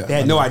no idea. They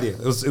had no idea.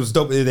 It was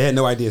dope. They had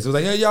no idea. So it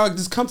was like, hey, y'all,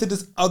 just come to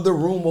this other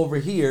room over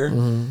here.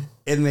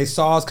 And they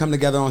saw us come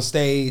together on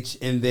stage,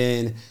 and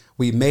then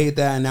we made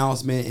that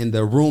announcement, and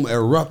the room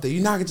erupted.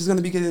 You're not just going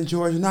to be getting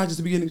George. You're not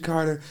just be getting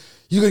Carter.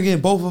 You're going to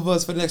get both of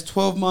us for the next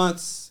 12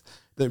 months.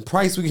 The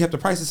price, we kept the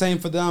price the same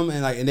for them,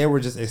 and they were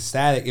just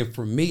ecstatic. And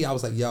for me, I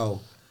was like,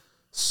 yo,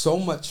 so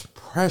much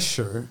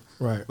pressure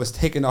was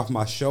taken off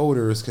my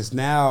shoulders, because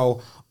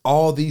now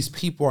all these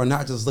people are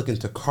not just looking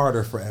to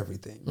Carter for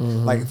everything.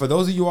 Like, for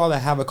those of you all that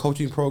have a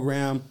coaching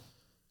program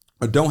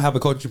or don't have a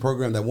coaching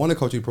program, that want a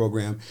coaching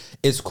program,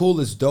 it's cool,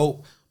 it's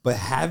dope, but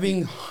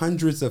having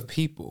hundreds of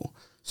people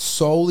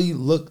solely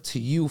look to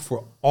you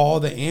for all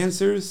the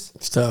answers,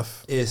 it's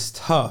tough. It's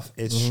tough.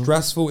 It's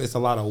stressful. It's a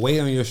lot of weight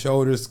on your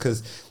shoulders,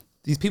 because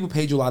these people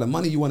paid you a lot of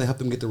money. You want to help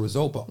them get the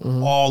result, but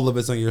all of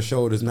it's on your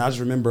shoulders. And I just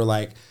remember,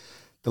 like,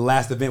 the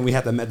last event we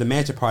had at the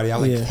mansion party, I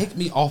was like, take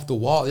me off the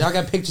wall. Y'all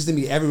got pictures of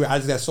me everywhere. I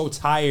just got so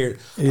tired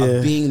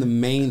of being the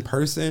main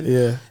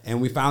person. And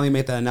we finally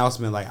made that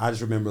announcement. Like, I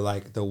just remember,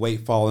 like, the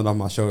weight falling off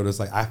my shoulders.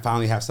 Like, I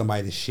finally have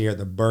somebody to share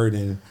the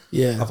burden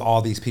of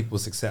all these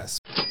people's success.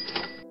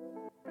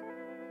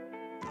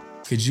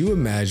 Could you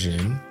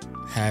imagine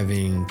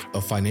having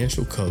a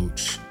financial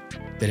coach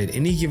that at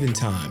any given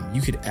time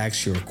you could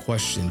ask your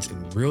questions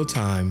in real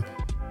time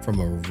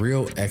from a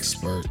real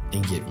expert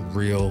and get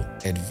real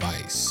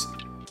advice?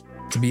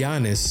 To be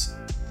honest,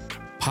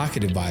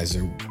 Pocket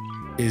Advisor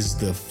is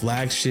the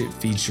flagship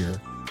feature,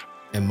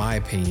 in my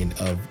opinion,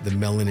 of the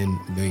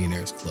Melanin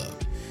Millionaires Club.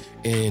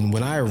 And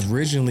when I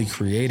originally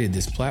created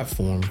this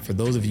platform, for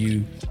those of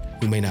you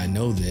who may not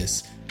know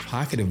this,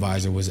 Pocket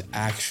Advisor was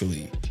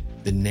actually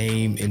the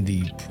name and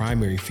the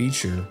primary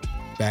feature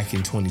back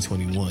in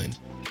 2021.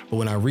 But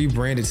when I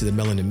rebranded to the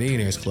Melanin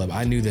Millionaires Club,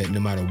 I knew that no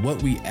matter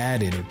what we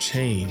added or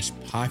changed,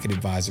 Pocket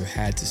Advisor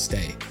had to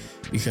stay,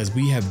 because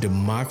we have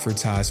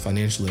democratized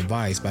financial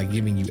advice by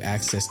giving you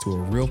access to a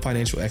real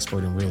financial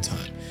expert in real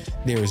time.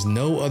 There is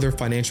no other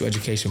financial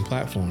education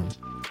platform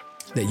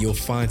that you'll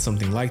find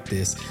something like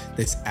this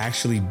that's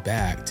actually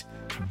backed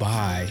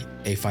by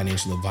a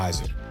financial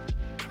advisor.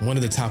 One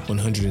of the top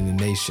 100 in the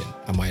nation,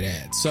 I might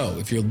add. So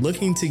if you're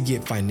looking to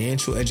get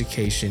financial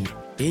education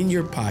in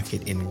your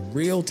pocket in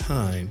real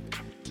time,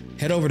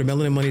 head over to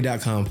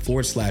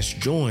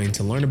melaninmoney.com/join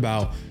to learn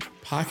about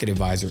Pocket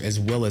Advisor, as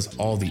well as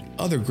all the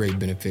other great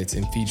benefits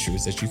and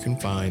features that you can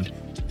find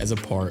as a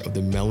part of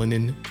the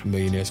Melanin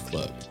Millionaires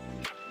Club.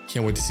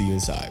 Can't wait to see you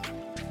inside.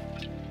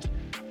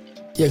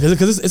 Yeah,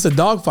 because it's a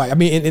dogfight. I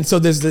mean, and so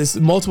there's this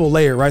multiple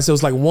layer, right? So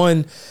it's like,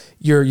 one,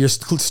 your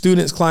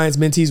students, clients,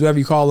 mentees, whatever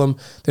you call them,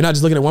 they're not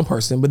just looking at one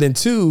person. But then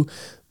two,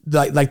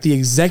 like the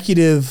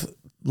executive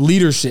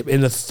leadership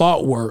and the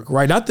thought work,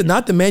 right? Not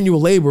the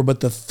manual labor, but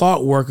the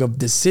thought work of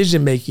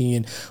decision making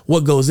and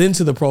what goes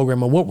into the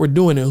program and what we're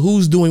doing and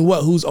who's doing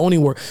what, who's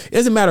owning work. It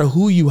doesn't matter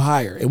who you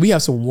hire. And we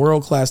have some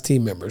world-class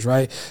team members,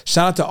 right?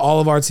 Shout out to all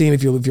of our team.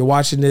 If you're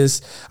watching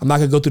this, I'm not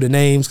gonna go through the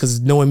names,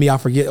 because knowing me, I'll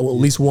forget at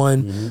least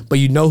one, but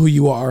you know who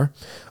you are.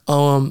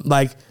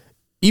 Like,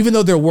 even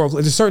though they're world,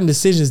 there's certain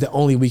decisions that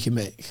only we can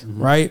make,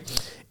 right?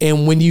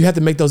 And when you have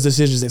to make those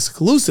decisions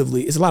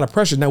exclusively, it's a lot of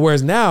pressure. Now,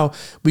 whereas now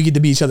we get to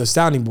be each other's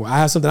sounding board. I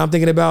have something I'm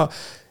thinking about,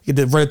 get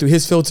to run it through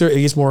his filter, it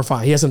gets more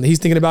refined. He has something he's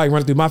thinking about, he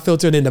runs it through my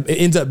filter, and then it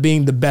ends up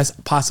being the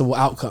best possible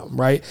outcome,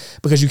 right?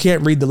 Because you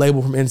can't read the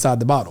label from inside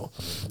the bottle.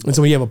 And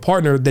so when you have a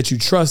partner that you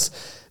trust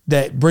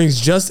that brings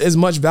just as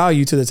much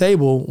value to the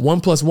table, 1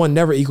 + 1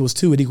 never equals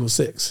 2, it equals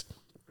 6.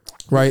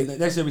 Right.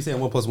 Next year we saying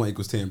 1 + 1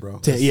 = 10, bro.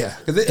 10, yeah.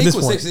 Because it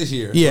equals 6 this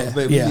year. Yeah,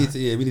 but we need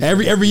to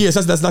every year.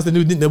 So that's not the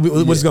new thing that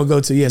we're just gonna go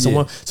to. Yeah. So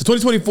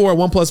 2024,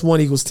 1 +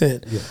 1 =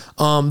 10. Yeah.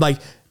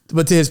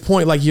 But to his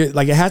point,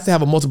 it has to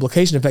have a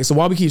multiplication effect. So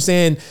while we keep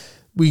saying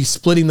we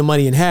splitting the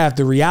money in half,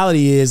 the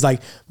reality is, like,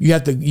 you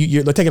have to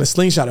you're taking a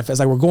slingshot effect. It's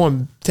like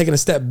we're taking a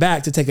step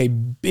back to take a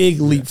big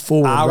leap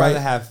forward. I'd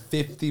rather have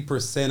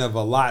 50% of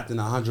a lot than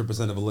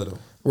 100% of a little.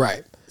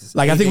 Right.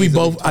 Like, I think we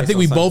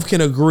both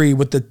can agree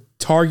with the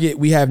target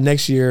we have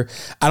next year.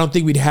 I don't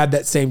think we'd have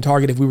that same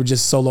target if we were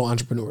just solo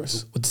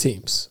entrepreneurs with the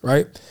teams,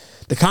 right?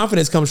 The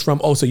confidence comes from,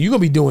 so you're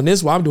gonna be doing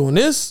this while I'm doing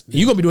this.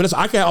 You're gonna be doing this.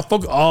 I can't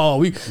focus.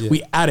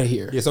 We out of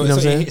here. Yeah. So, you know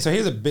so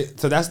here's a bit.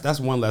 So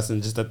that's one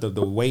lesson. Just that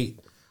the weight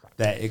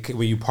that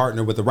when you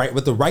partner with the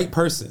right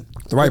person,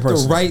 the right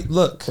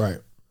look, right,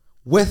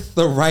 with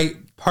the right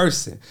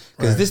person,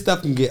 because this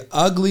stuff can get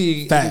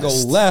ugly. Fast. It can go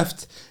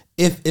left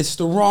if it's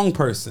the wrong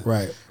person.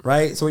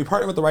 Right. So we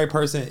partner with the right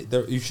person.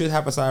 You should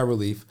have a sigh of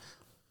relief.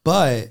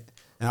 But,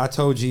 and I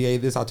told GA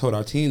this, I told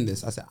our team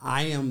this. I said,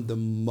 I am the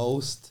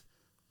most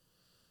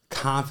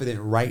confident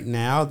right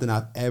now than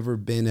I've ever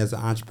been as an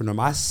entrepreneur.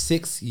 My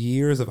 6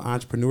 years of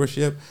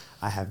entrepreneurship,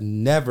 I have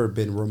never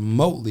been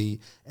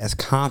remotely as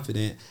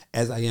confident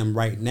as I am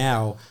right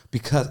now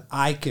because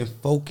I can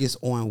focus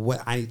on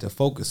what I need to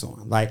focus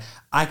on. Like,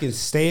 I can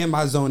stay in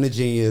my zone of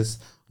genius,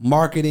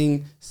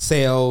 marketing,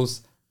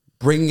 sales,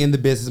 bringing in the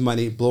business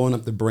money, blowing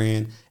up the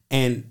brand.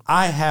 And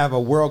I have a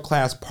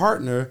world-class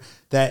partner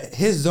that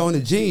his zone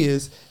of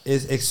genius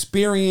is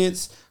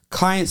experience,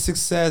 client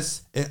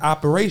success, and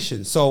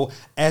operations. So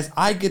as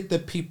I get the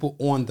people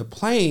on the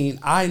plane,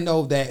 I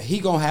know that he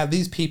gonna have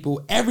these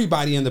people,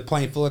 everybody in the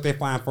plane feel like they're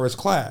flying first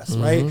class,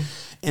 right?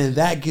 And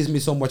that gives me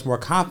so much more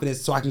confidence,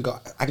 so I can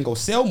go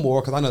sell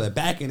more because I know the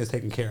back end is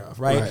taken care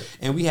of, right?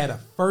 And we had a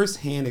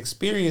first-hand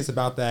experience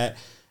about that.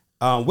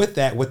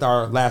 With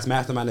our last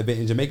mastermind event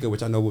in Jamaica,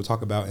 which I know we'll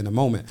talk about in a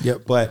moment.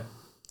 Yep. But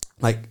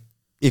like,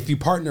 if you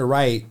partner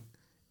right,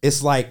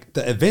 it's like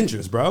the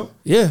Avengers, bro.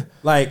 Yeah.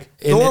 Like,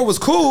 Thor was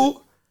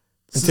cool.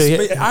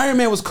 Iron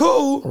Man was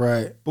cool.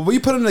 Right. But when you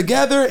put them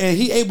together and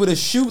he able to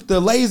shoot the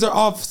laser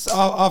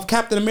off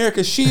Captain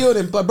America's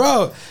shield, but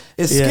bro,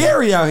 it's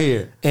scary out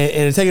here. And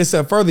to take it a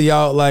step further,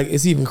 y'all, like,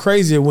 it's even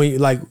crazier when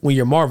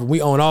you're Marvel.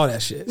 We own all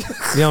that shit. You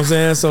know what I'm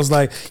saying? So it's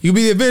like, you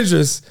be the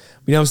Avengers.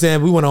 You know what I'm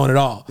saying? We want to own it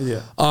all.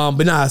 Yeah.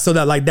 But nah, so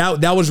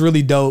that was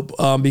really dope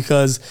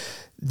because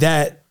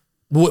it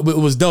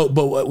was dope.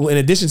 But in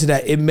addition to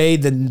that, it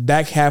made the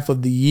back half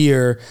of the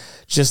year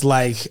just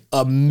like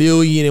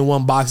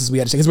 1,000,001 boxes we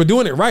had to check. Because we're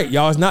doing it right,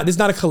 y'all. It's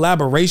not a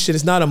collaboration.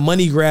 It's not a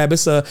money grab.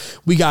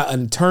 We got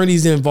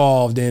attorneys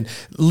involved and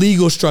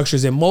legal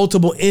structures and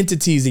multiple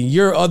entities, and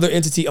your other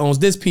entity owns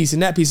this piece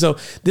and that piece. So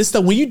this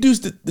stuff, when you do,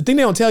 the thing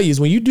they don't tell you is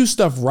when you do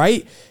stuff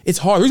right, it's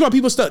hard. The reason why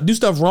people do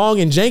stuff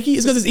wrong and janky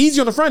is because it's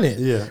easier on the front end.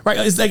 Yeah. Right.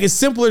 It's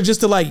simpler just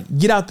to like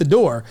get out the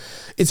door.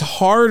 It's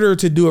harder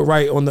to do it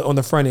right on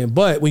the front end.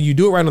 But when you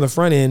do it right on the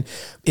front end,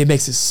 it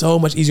makes it so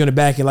much easier on the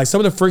back end. Like,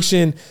 some of the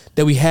friction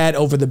that we had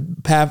over the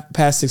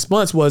past 6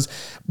 months was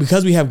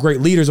because we have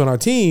great leaders on our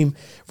team,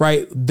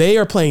 right? They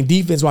are playing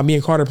defense while me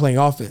and Carter are playing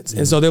offense.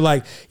 And so they're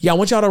like, yeah, I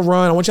want y'all to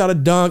run. I want y'all to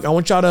dunk. I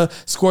want y'all to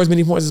score as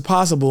many points as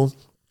possible.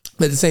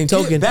 But at the same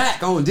token, get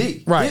back on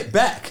D. Right. Get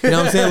back. You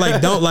know what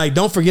I'm saying?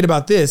 Don't forget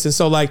about this. And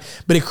so but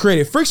it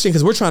created friction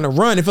because we're trying to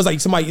run. It feels like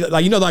somebody,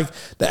 like, like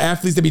the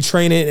athletes that be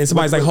training and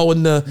somebody's like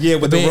holding the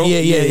with the rope. Yeah.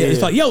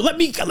 It's like, yo, let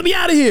me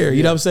out of here.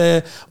 You know what I'm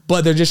saying?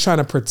 But they're just trying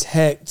to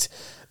protect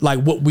like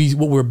what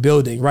we're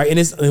building, right?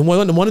 And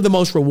one of the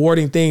most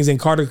rewarding things, and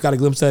Carter got a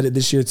glimpse at it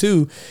this year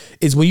too,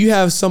 is when you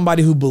have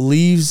somebody who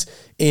believes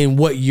in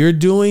what you're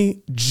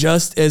doing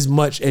just as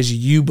much as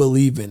you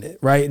believe in it,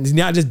 right? And it's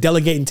not just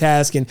delegating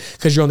tasks and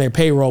because you're on their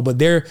payroll, but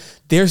they're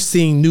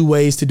seeing new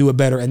ways to do it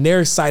better, and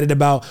they're excited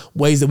about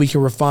ways that we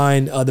can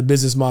refine the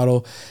business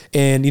model.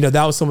 And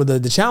that was some of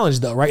the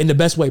challenge, though, right? In the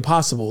best way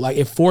possible. Like,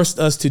 it forced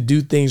us to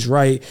do things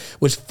right,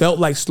 which felt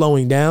like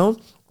slowing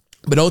down.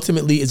 But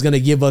ultimately, it's going to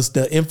give us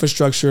the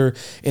infrastructure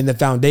and the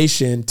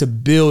foundation to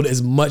build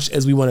as much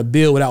as we want to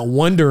build without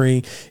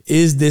wondering,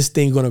 is this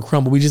thing going to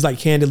crumble? We just like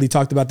candidly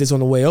talked about this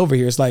on the way over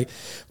here. It's like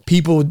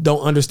people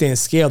don't understand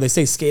scale. They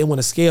say scale,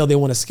 they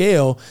want to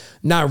scale,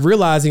 not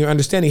realizing or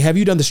understanding, have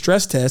you done the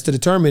stress test to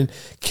determine,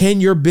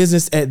 can your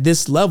business at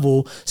this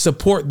level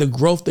support the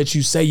growth that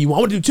you say you want?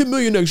 I want to do 10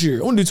 million next year.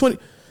 I want to do 20.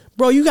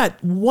 Bro, you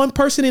got one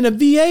person in a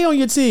VA on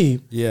your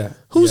team. Yeah.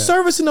 Who's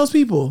servicing those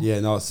people? Yeah,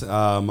 no,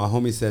 my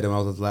homie said it when I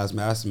was at the last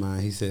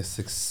mastermind. He said,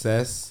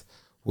 success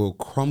will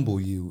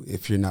crumble you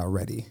if you're not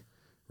ready,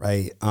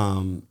 right?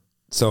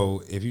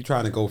 So if you're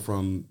trying to go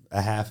from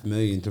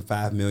 500,000 to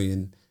 5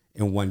 million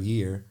in 1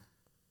 year,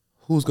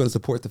 who's going to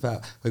support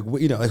the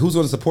who's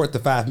going to support the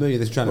 5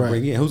 million that you're trying to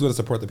bring in? Who's going to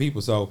support the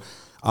people? So,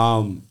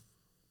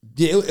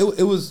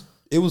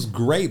 it was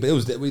great, but it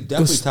was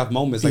definitely tough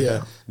moments.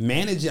 Like,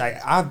 managing,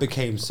 I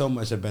became so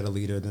much a better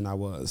leader than I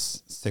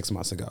was 6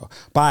 months ago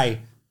by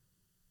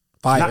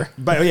fire.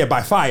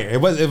 By fire.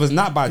 It was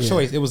not by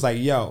choice. It was like,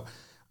 yo,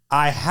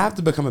 I have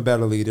to become a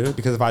better leader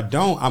because if I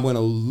don't, I'm going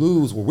to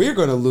lose. Well, we're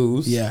going to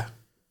lose. Yeah.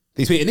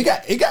 These people, and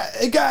it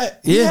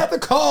got. You have to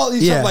call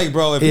each other like,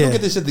 bro, if you don't get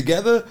this shit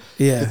together,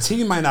 the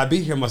team might not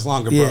be here much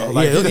longer, bro.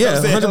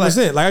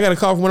 100%. Like, I got a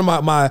call from one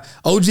of my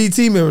OG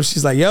team members.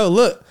 She's like, yo,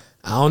 look,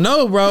 I don't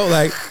know, bro.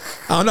 Like,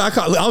 I don't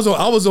know.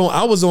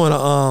 I was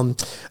on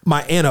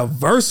my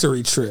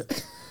anniversary trip,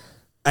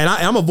 and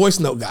I'm a voice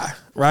note guy,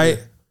 right?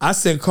 Yeah. I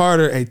sent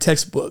Carter a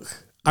textbook.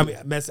 I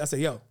said,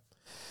 yo,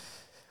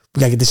 we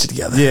gotta get this shit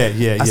together.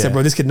 I said,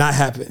 bro, this could not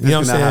happen. You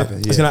know what I'm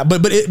saying?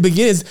 But it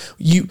begins,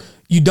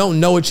 you don't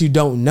know what you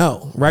don't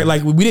know, right?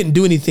 Like, we didn't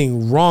do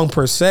anything wrong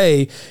per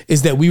se.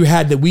 Is that we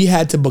had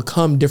to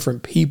become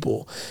different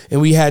people, and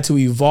we had to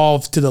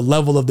evolve to the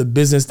level of the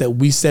business that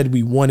we said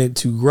we wanted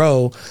to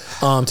grow,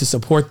 to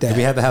support that. And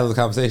we had to have those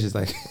conversations,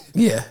 like,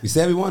 we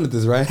said we wanted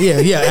this, right?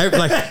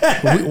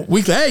 Like,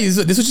 we hey, this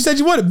is what you said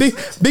you wanted,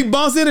 big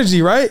boss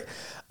energy, right?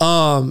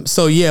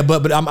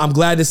 But I'm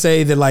glad to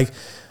say that, like,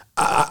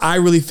 I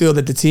really feel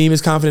that the team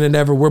is confident than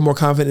ever. We're more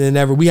confident than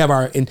ever. We have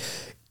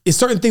it's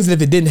certain things that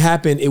if it didn't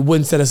happen, it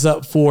wouldn't set us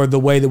up for the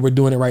way that we're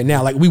doing it right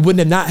now. Like we wouldn't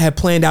have not have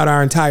planned out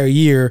our entire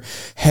year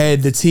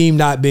had the team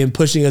not been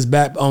pushing us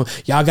back on,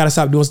 y'all got to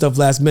stop doing stuff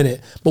last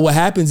minute. But what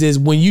happens is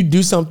when you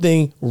do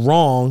something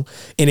wrong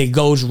and it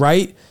goes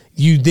right,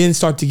 you then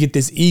start to get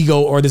this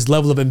ego or this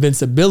level of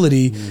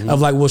invincibility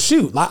of like, well,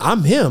 shoot,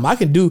 I'm him. I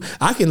can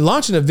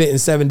launch an event in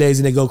 7 days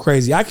and they go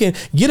crazy. I can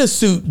get a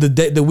suit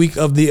the week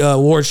of the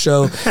award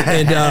show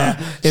and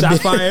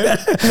Shots fired.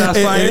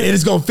 And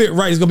it's gonna fit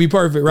right. It's gonna be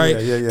perfect, right?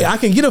 Yeah. I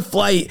can get a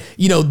flight,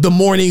 the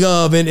morning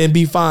of and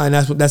be fine.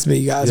 That's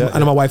me, guys. I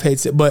know my wife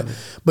hates it, but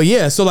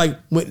yeah. So like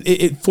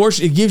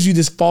it gives you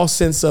this false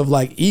sense of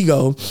like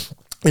ego,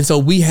 and so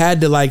we had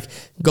to like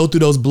go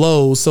through those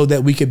blows so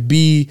that we could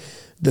be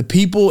the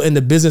people and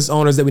the business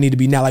owners that we need to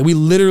be now. Like we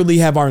literally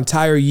have our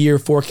entire year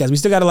forecast. We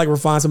still got to like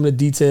refine some of the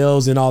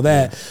details and all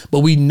that, but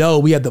we know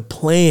we have the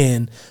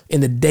plan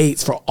and the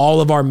dates for all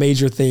of our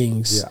major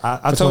things. Yeah,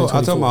 I told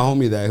my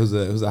homie that who's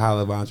a high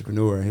level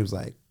entrepreneur, and he was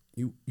like,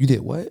 "You did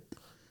what?"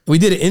 We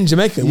did it in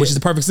Jamaica, which is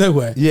the perfect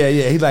segue. Yeah.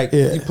 He's like,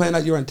 you planned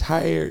out your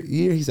entire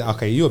year. He said,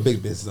 okay, you're a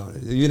big business owner.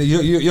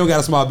 You don't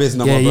got a small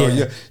business no more,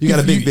 bro. You got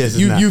a big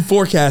business now. You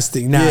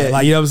forecasting now. Yeah,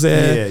 like, you know what I'm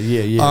saying?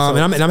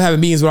 Yeah. And I'm having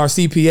meetings with our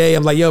CPA.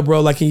 I'm like, yo, bro,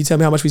 like, can you tell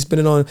me how much we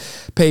spending on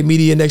paid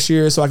media next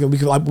year so we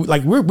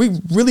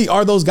really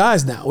are those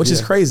guys now, which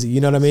is crazy. You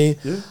know what I mean?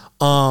 Yeah.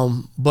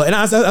 But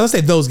I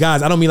say those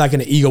guys, I don't mean like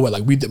in an ego way,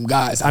 like we them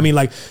guys. I mean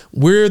like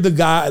we're the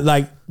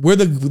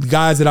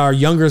guys that our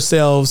younger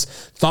selves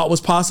thought was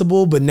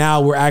possible, but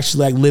now we're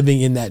actually like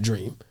living in that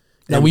dream.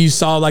 Now when you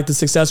saw like the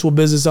successful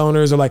business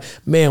owners are like,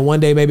 man, one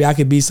day maybe I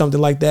could be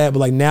something like that. But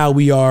like now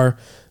we are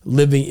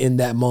living in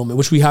that moment,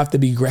 which we have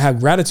to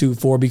have gratitude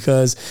for,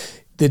 because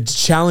the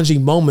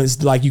challenging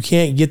moments, like you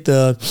can't get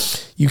the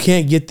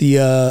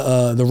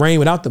rain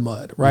without the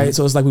mud, right? Mm-hmm.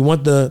 So it's like we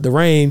want the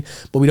rain,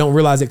 but we don't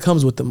realize it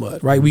comes with the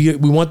mud, right? We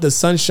want the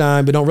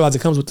sunshine, but don't realize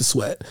it comes with the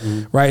sweat,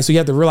 right? So you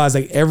have to realize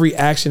like every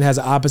action has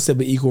an opposite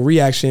but equal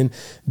reaction.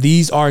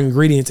 These are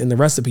ingredients in the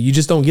recipe. You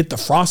just don't get the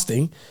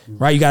frosting,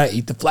 right? You gotta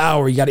eat the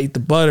flour, you gotta eat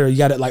the butter, you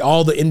gotta like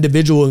all the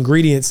individual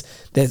ingredients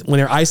that when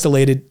they're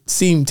isolated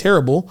seem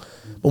terrible,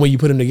 but when you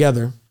put them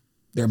together,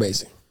 they're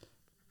amazing.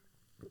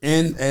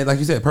 And like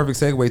you said, perfect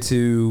segue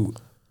to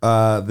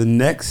the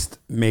next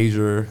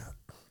major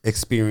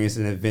experience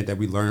and event that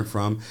we learned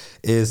from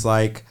is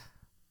like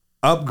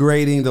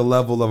upgrading the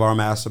level of our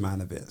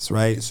mastermind events,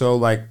 right? So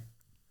like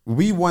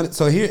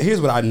here's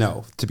what I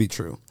know to be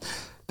true.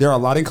 There are a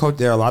lot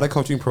of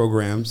coaching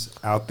programs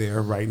out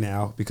there right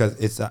now because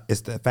it's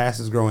the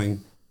fastest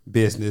growing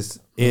business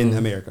in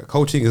America.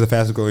 Coaching is the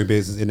fastest growing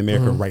business in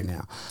America right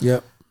now.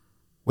 Yep.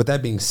 With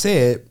that being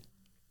said,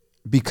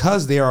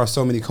 because there are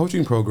so many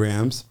coaching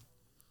programs,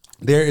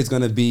 there is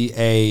going to be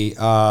a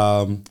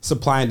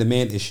supply and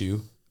demand issue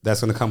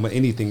that's going to come with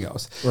anything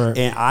else. Right.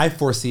 And I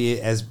foresee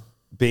it as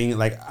being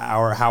like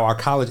how our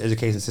college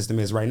education system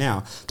is right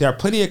now. There are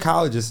plenty of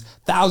colleges,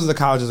 thousands of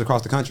colleges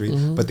across the country,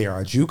 but there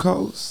are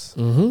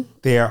JUCOs,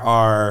 there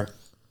are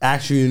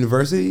actual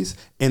universities,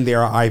 and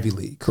there are Ivy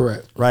League.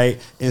 Correct. Right?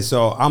 And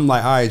so I'm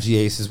like, all right,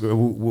 GA, since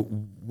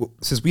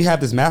we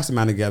have this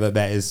mastermind together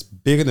that is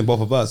bigger than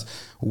both of us,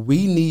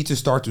 we need to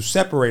start to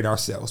separate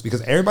ourselves,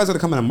 because everybody's going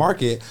to come in the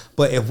market.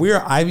 But if we're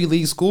an Ivy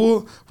League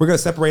school, we're going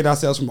to separate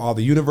ourselves from all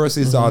the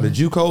universities, all the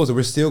JUCOs, and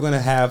we're still going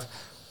to have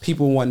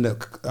people wanting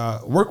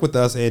to work with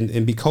us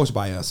and be coached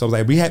by us. So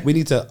like we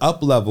need to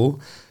up level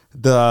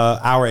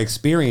our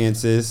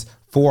experiences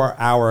for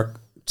our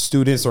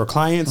students or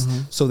clients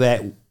so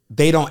that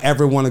they don't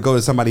ever want to go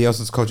to somebody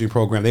else's coaching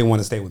program. They want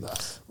to stay with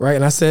us. Right.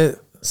 And I said,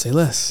 say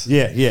less.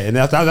 Yeah. And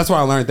that's why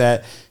I learned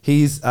that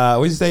he's,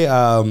 what did you say,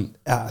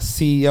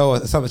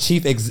 CEO, some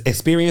Chief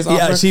Experience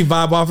Officer? Yeah, Chief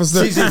Vibe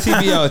Officer.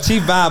 CBO,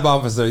 Chief Vibe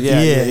Officer.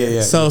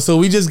 Yeah. So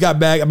we just got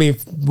back,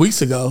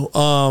 weeks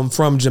ago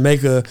from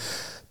Jamaica,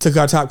 took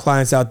our top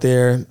clients out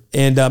there,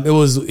 and it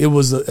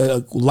was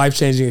a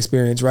life-changing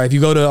experience, right? If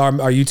you go to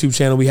our YouTube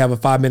channel, we have a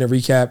 5-minute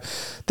recap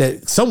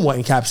that somewhat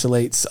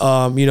encapsulates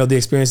the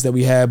experience that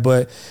we had.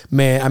 But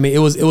man, it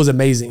was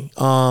amazing.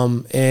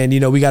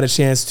 And we got a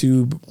chance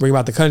to bring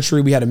about the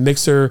country. We had a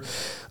mixer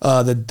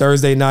the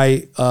Thursday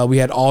night. We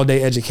had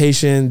all-day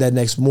education that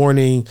next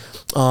morning,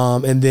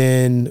 and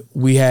then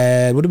we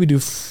had, what did we do?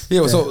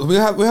 So we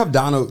have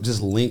Donald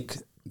just link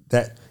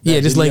that.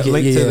 Just link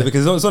it.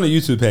 Because it's on the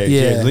YouTube page.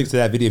 Yeah, link to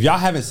that video. If y'all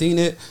haven't seen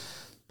it,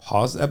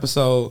 pause the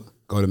episode,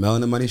 go to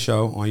Melanin Money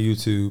Show on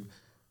YouTube.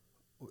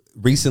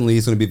 Recently,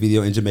 it's going to be a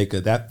video in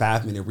Jamaica. That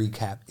 5-minute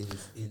recap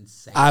is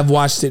insane. I've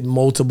watched it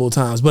multiple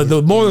times. But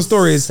the moral of the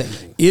story is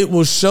it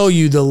will show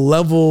you the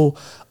level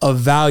of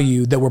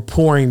value that we're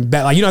pouring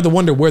back. Like, you don't have to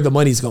wonder where the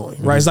money's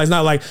going, right? It's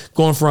not like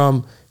going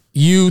from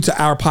you to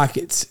our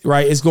pockets,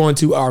 right? It's going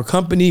to our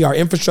company, our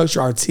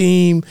infrastructure, our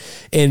team,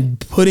 and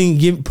putting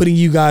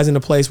you guys in a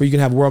place where you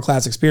can have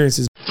world-class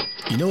experiences.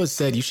 You know, it's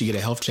said you should get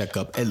a health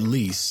checkup at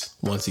least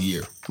once a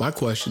year. My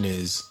question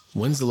is,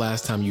 when's the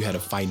last time you had a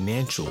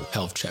financial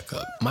health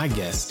checkup? My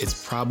guess,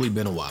 it's probably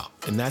been a while.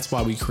 And that's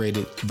why we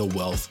created the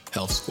Wealth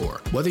Health Score.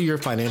 Whether you're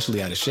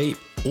financially out of shape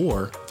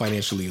or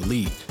financially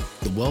elite,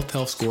 The Wealth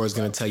Health Score is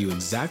going to tell you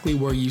exactly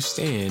where you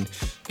stand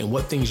and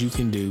what things you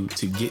can do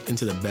to get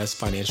into the best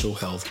financial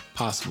health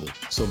possible.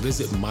 So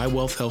visit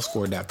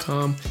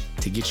mywealthhealthscore.com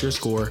to get your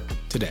score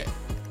today.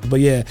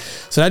 But yeah,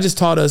 so that just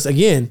taught us,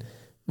 again,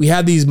 we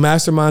have these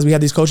masterminds, we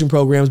have these coaching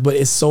programs, but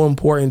it's so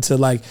important to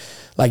like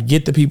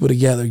get the people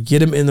together, get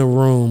them in the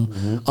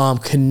room,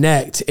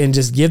 connect, and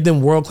just give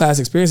them world-class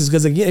experiences.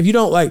 Because again, if you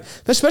don't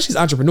especially as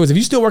entrepreneurs, if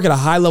you still work at a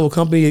high-level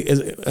company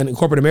in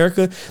corporate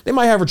America, they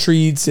might have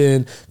retreats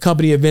and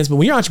company events, but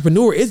when you're an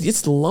entrepreneur,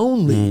 it's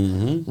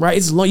lonely, right?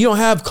 It's lonely. You don't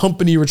have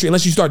company retreat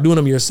unless you start doing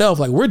them yourself,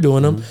 like we're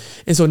doing them.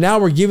 And so now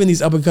we're giving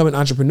these up-and-coming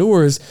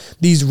entrepreneurs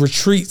these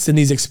retreats and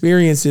these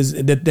experiences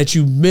that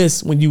you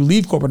miss when you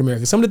leave corporate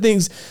America. Some of the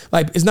things,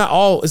 like it's not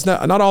all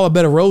a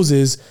bed of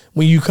roses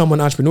when you come on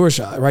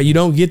entrepreneurship, right? You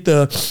don't get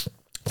the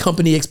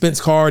company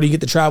expense card, you get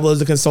the travel as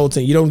a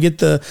consultant, you don't get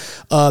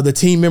the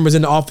team members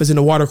in the office in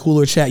the water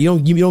cooler chat, you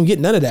don't get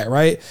none of that,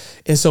 right?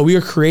 And so we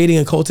are creating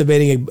and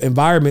cultivating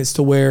environments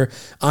to where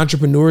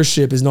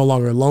entrepreneurship is no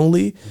longer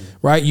lonely,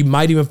 right? You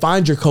might even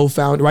find your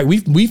co-founder, right?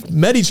 We've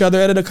met each other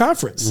at a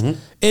conference,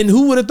 and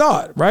who would have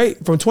thought, right?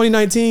 From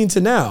 2019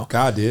 to now,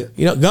 God did.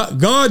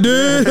 God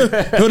did.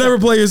 Don't ever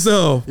play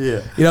yourself.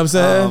 Yeah, you know what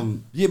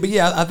I'm saying?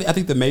 I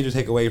think the major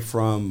takeaway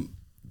from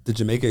the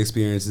Jamaica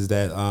experience is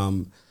that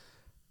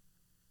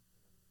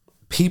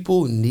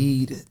people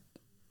need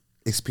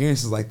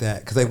experiences like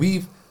that, because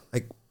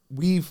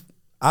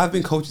I've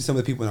been coaching some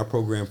of the people in our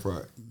program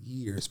for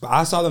years, but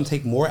I saw them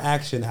take more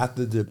action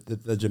after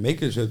the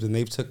Jamaica trip than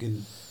they've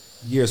taken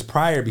years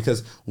prior,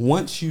 because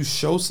once you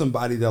show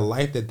somebody the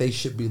life that they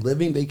should be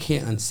living, they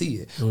can't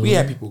unsee it. We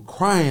had people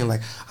crying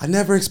like, I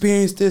never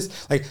experienced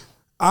this. Like,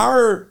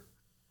 our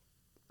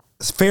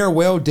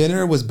farewell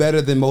dinner was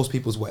better than most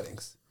people's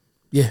weddings.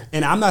 Yeah.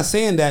 And I'm not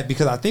saying that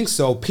because I think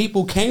so.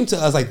 People came to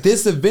us like,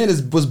 this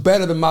event was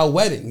better than my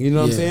wedding. You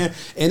know what I'm saying?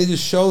 And it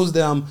just shows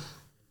them,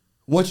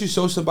 once you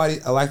show somebody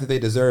a life that they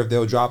deserve,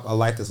 they'll drop a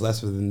life that's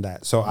lesser than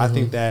that. So I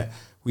think that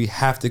we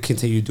have to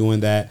continue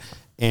doing that.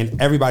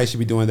 And everybody should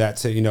be doing that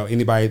to,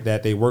 anybody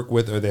that they work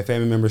with or their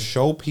family members.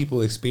 Show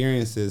people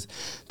experiences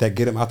that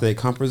get them out of their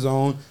comfort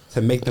zone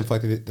to make them feel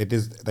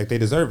like they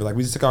deserve it. Like,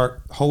 we just took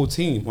our whole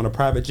team on a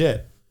private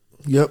jet.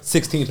 Yep.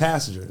 16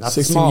 passengers. Not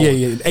 16, small.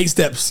 yeah. 8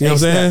 steps. You know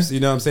what I'm saying? You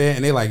know what I'm saying?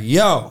 And they're like,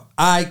 yo,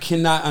 I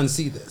cannot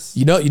unsee this.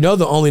 You know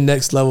the only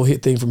next level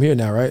hit thing from here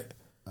now, right?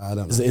 I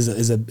don't know.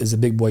 Is a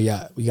big boy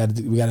yacht. We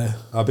gotta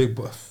a big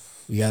boy.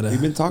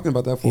 We've been talking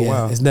about that for a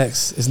while. It's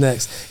next.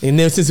 And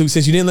then since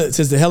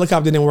the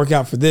helicopter didn't work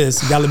out for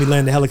this, you gotta let me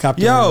land the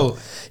helicopter. You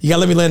gotta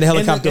let me land the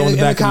helicopter on the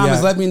back of the comments.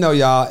 yacht. Let me know,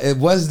 y'all.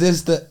 Is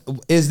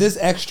this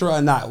extra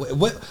or not?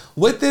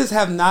 Would this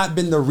have not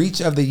been the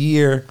reach of the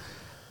year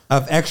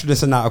of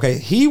extraness or not? Okay,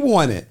 he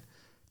wanted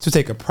to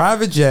take a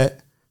private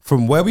jet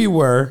from where we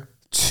were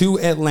to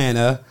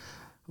Atlanta,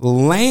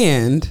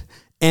 land,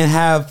 and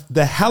have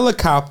the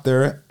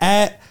helicopter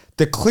at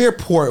the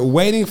Clearport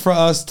waiting for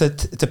us to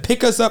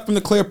pick us up from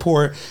the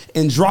Clearport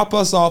and drop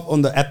us off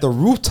at the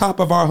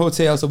rooftop of our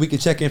hotel so we can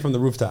check in from the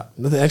rooftop.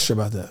 Nothing extra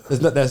about that.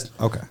 That's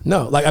okay.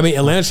 No,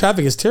 Atlanta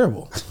traffic is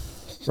terrible.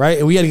 Right?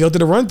 And we had to go through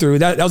the run through.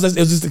 It was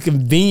just a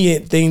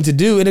convenient thing to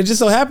do, and it just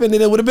so happened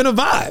that it would have been a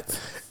vibe.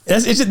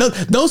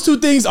 Those two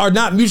things are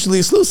not mutually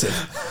exclusive.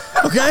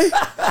 Okay?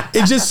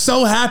 It just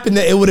so happened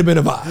that it would have been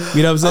a vibe.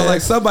 You know what I'm saying?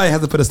 Like, somebody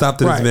has to put a stop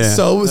to this, man.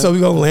 So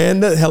we're gonna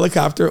land the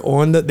helicopter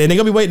on the. They're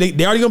gonna be waiting.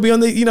 They already gonna be on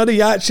the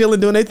yacht,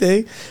 chilling, doing their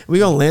thing. We're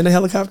gonna land the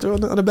helicopter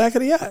on the back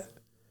of the yacht.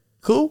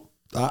 Cool.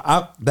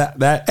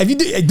 If you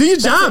do your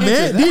job,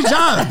 man. Do your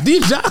job.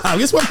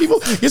 Guess what, people?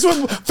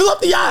 Fill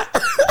up the yacht.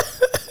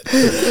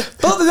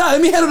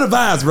 Let me handle the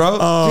vibes,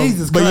 bro.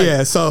 Jesus Christ. But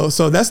yeah,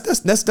 so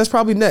that's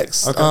probably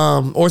next. Okay.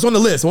 Or it's on the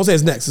list. I won't say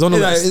it's next. It's on the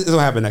list. It's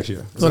gonna happen next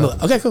year.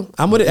 Okay, cool.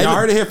 I'm with it. I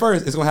heard it here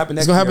first. It's gonna happen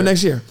next year. It's gonna happen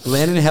next year.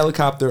 Landing a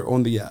helicopter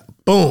on the yacht.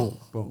 Boom.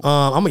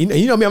 I'm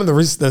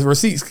the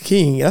receipts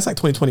king. That's like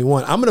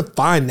 2021. I'm gonna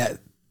find that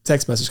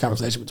text message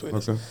conversation between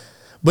us.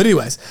 But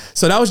anyways,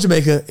 so that was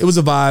Jamaica. It was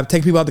a vibe.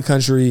 Take people out the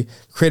country,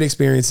 create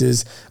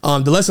experiences. The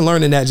lesson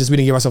learned in that, just we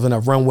didn't give ourselves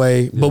enough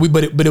runway. Yeah.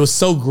 But it was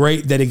so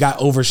great that it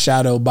got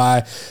overshadowed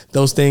by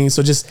those things.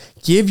 So just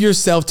give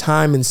yourself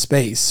time and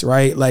space,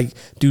 right? Like,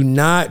 do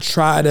not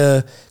try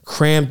to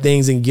cram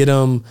things and get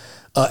them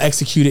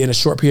executed in a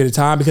short period of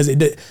time, because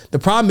the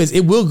problem is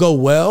it will go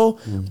well,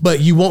 but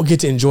you won't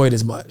get to enjoy it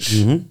as much.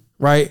 Mm-hmm.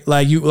 Right?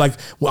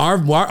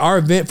 Our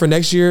event for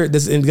next year,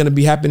 this is going to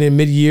be happening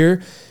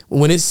mid-year.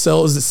 When it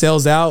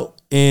sells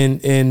out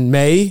in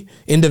May,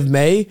 end of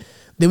May,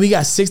 then we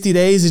got 60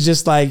 days to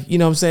just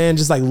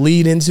just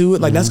lead into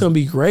it. Like, that's going to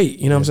be great.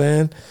 You know what I'm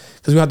saying?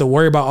 Because we don't have to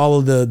worry about all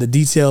of the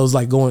details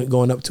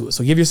going up to it.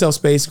 So give yourself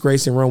space,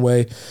 grace, and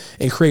runway,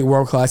 and create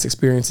world-class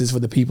experiences for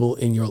the people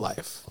in your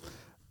life.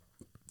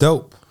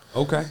 Dope.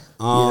 Okay.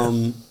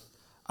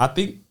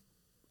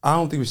 I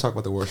don't think we should talk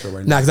about the award show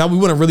right now. Nah, because we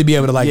wouldn't really be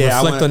able to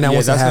reflect on that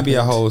once it happens. That's going to be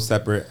a whole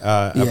separate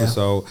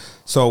episode.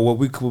 So what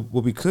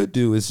we could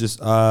do is just,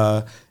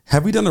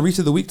 have we done a reach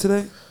of the week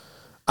today?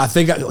 I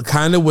think I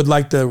kind of would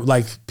like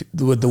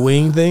with the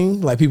wing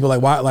thing. Like people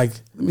like why like.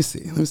 Let me see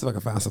if I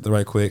can find something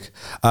right quick,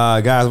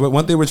 guys.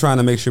 One thing we're trying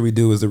to make sure we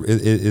do is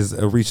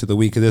a reach of the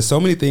week, because there's so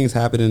many things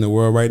happening in the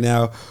world right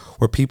now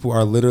where people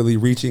are literally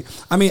reaching.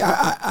 I mean,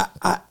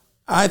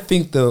 I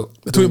think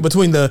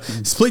between the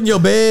splitting your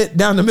bed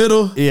down the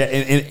middle,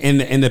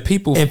 and the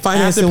people and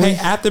financing wings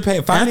after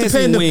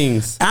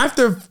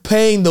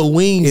paying the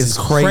wings is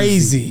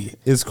crazy.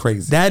 It's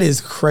crazy. That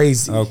is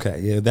crazy. Okay,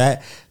 yeah,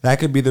 that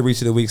could be the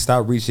reach of the week.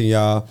 Stop reaching,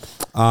 y'all.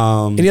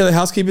 Any other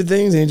housekeeping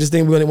things? And just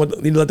think we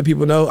need to let the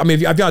people know. I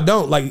mean, if y'all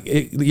don't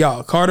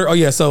y'all, Carter. Oh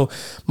yeah, so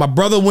my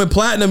brother went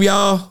platinum,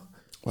 y'all.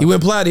 He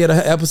went platinum. He had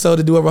an episode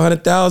to do over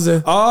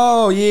 100,000.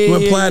 Oh yeah, he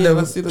went platinum.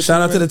 Yeah.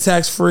 Shout out to the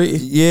tax free.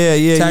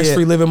 Yeah. Tax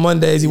free living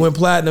Mondays. He went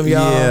platinum,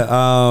 y'all. Yeah.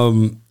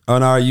 On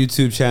our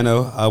YouTube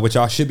channel, which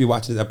y'all should be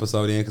watching this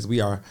episode in, because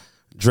we are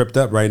dripped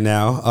up right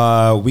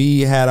now.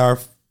 We had our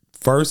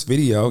first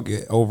video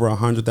get over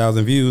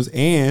 100,000 views,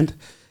 and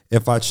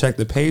if I check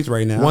the page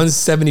right now,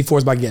 174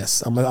 is my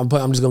guess. I'm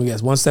just gonna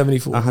guess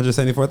 174.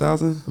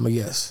 174,000. I'm gonna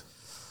guess.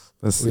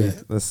 Let's see.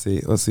 Let's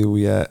see where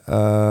we at.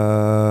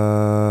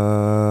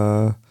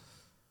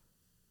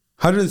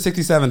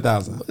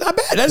 167,000. Not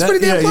bad. That's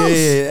pretty damn close.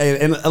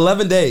 Yeah. In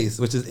 11 days,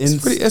 which is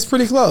that's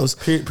pretty close.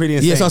 Pretty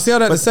insane. Yeah, so I see all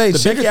that to say.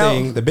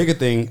 The bigger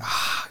thing.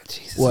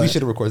 Jesus, what? We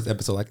should have recorded this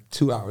episode like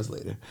 2 hours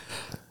later.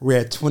 We're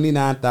at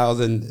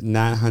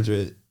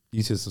 29,900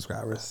 YouTube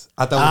subscribers.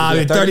 I thought we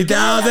were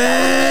 30,000.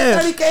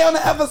 30K on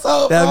the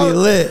episode. That'd be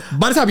lit.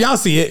 By the time y'all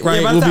see it,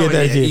 right? Yeah, we'll be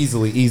at 30K.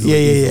 Easily.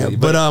 Yeah.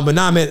 But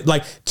nah, man,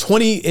 like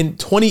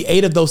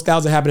 28 of those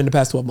 1,000 happened in the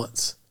past 12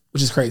 months,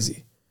 which is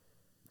crazy.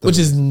 Which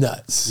is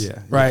nuts.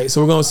 Yeah. Right.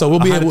 So we'll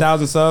be at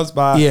 100,000 subs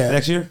by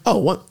next year. Oh,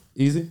 what?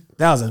 Easy.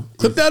 1,000.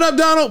 Clip that up,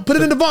 Donald. Put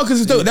it in the vault,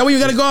 because that way you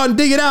got to go out and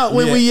dig it out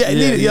when we need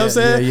it. You know what I'm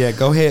saying? Yeah.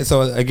 Go ahead.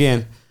 So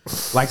again,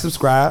 like,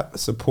 subscribe,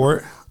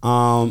 support.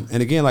 And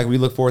again, like, we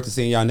look forward to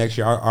seeing y'all next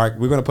year.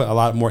 We're going to put a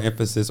lot more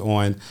emphasis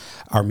on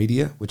our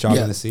media, which y'all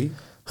going to see.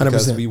 100%.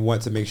 Because we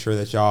want to make sure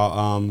that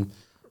y'all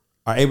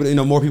are able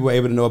to, more people are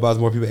able to know about us,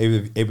 more people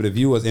are able to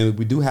view us. And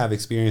we do have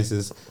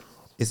experiences.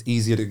 It's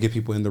easier to get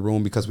people in the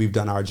room because we've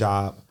done our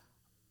job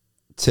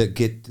to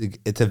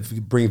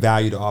bring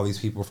value to all these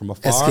people from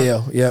afar. At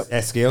scale, yep.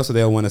 At scale, so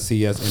they'll want to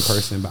see us in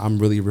person. But I'm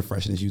really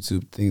refreshing this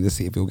YouTube thing to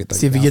see if we'll get there.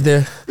 See if we get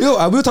there.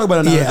 We'll talk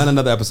about it on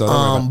another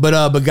episode.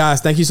 But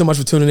guys, thank you so much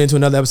for tuning in to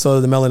another episode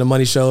of the Melanin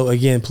Money Show.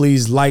 Again,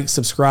 please like,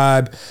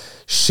 subscribe,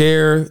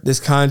 share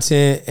this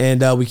content,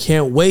 and we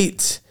can't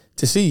wait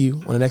to see you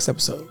on the next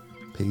episode.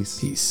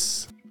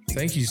 Peace.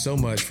 Thank you so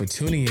much for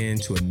tuning in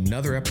to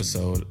another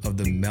episode of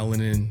the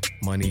Melanin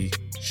Money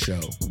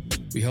Show.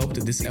 We hope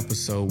that this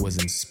episode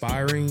was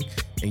inspiring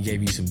and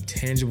gave you some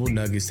tangible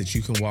nuggets that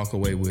you can walk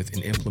away with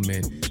and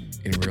implement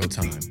in real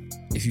time.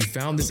 If you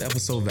found this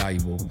episode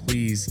valuable,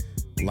 please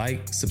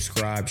like,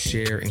 subscribe,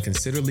 share, and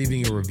consider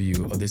leaving a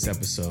review of this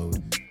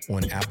episode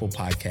on Apple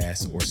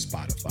Podcasts or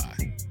Spotify.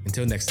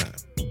 Until next time.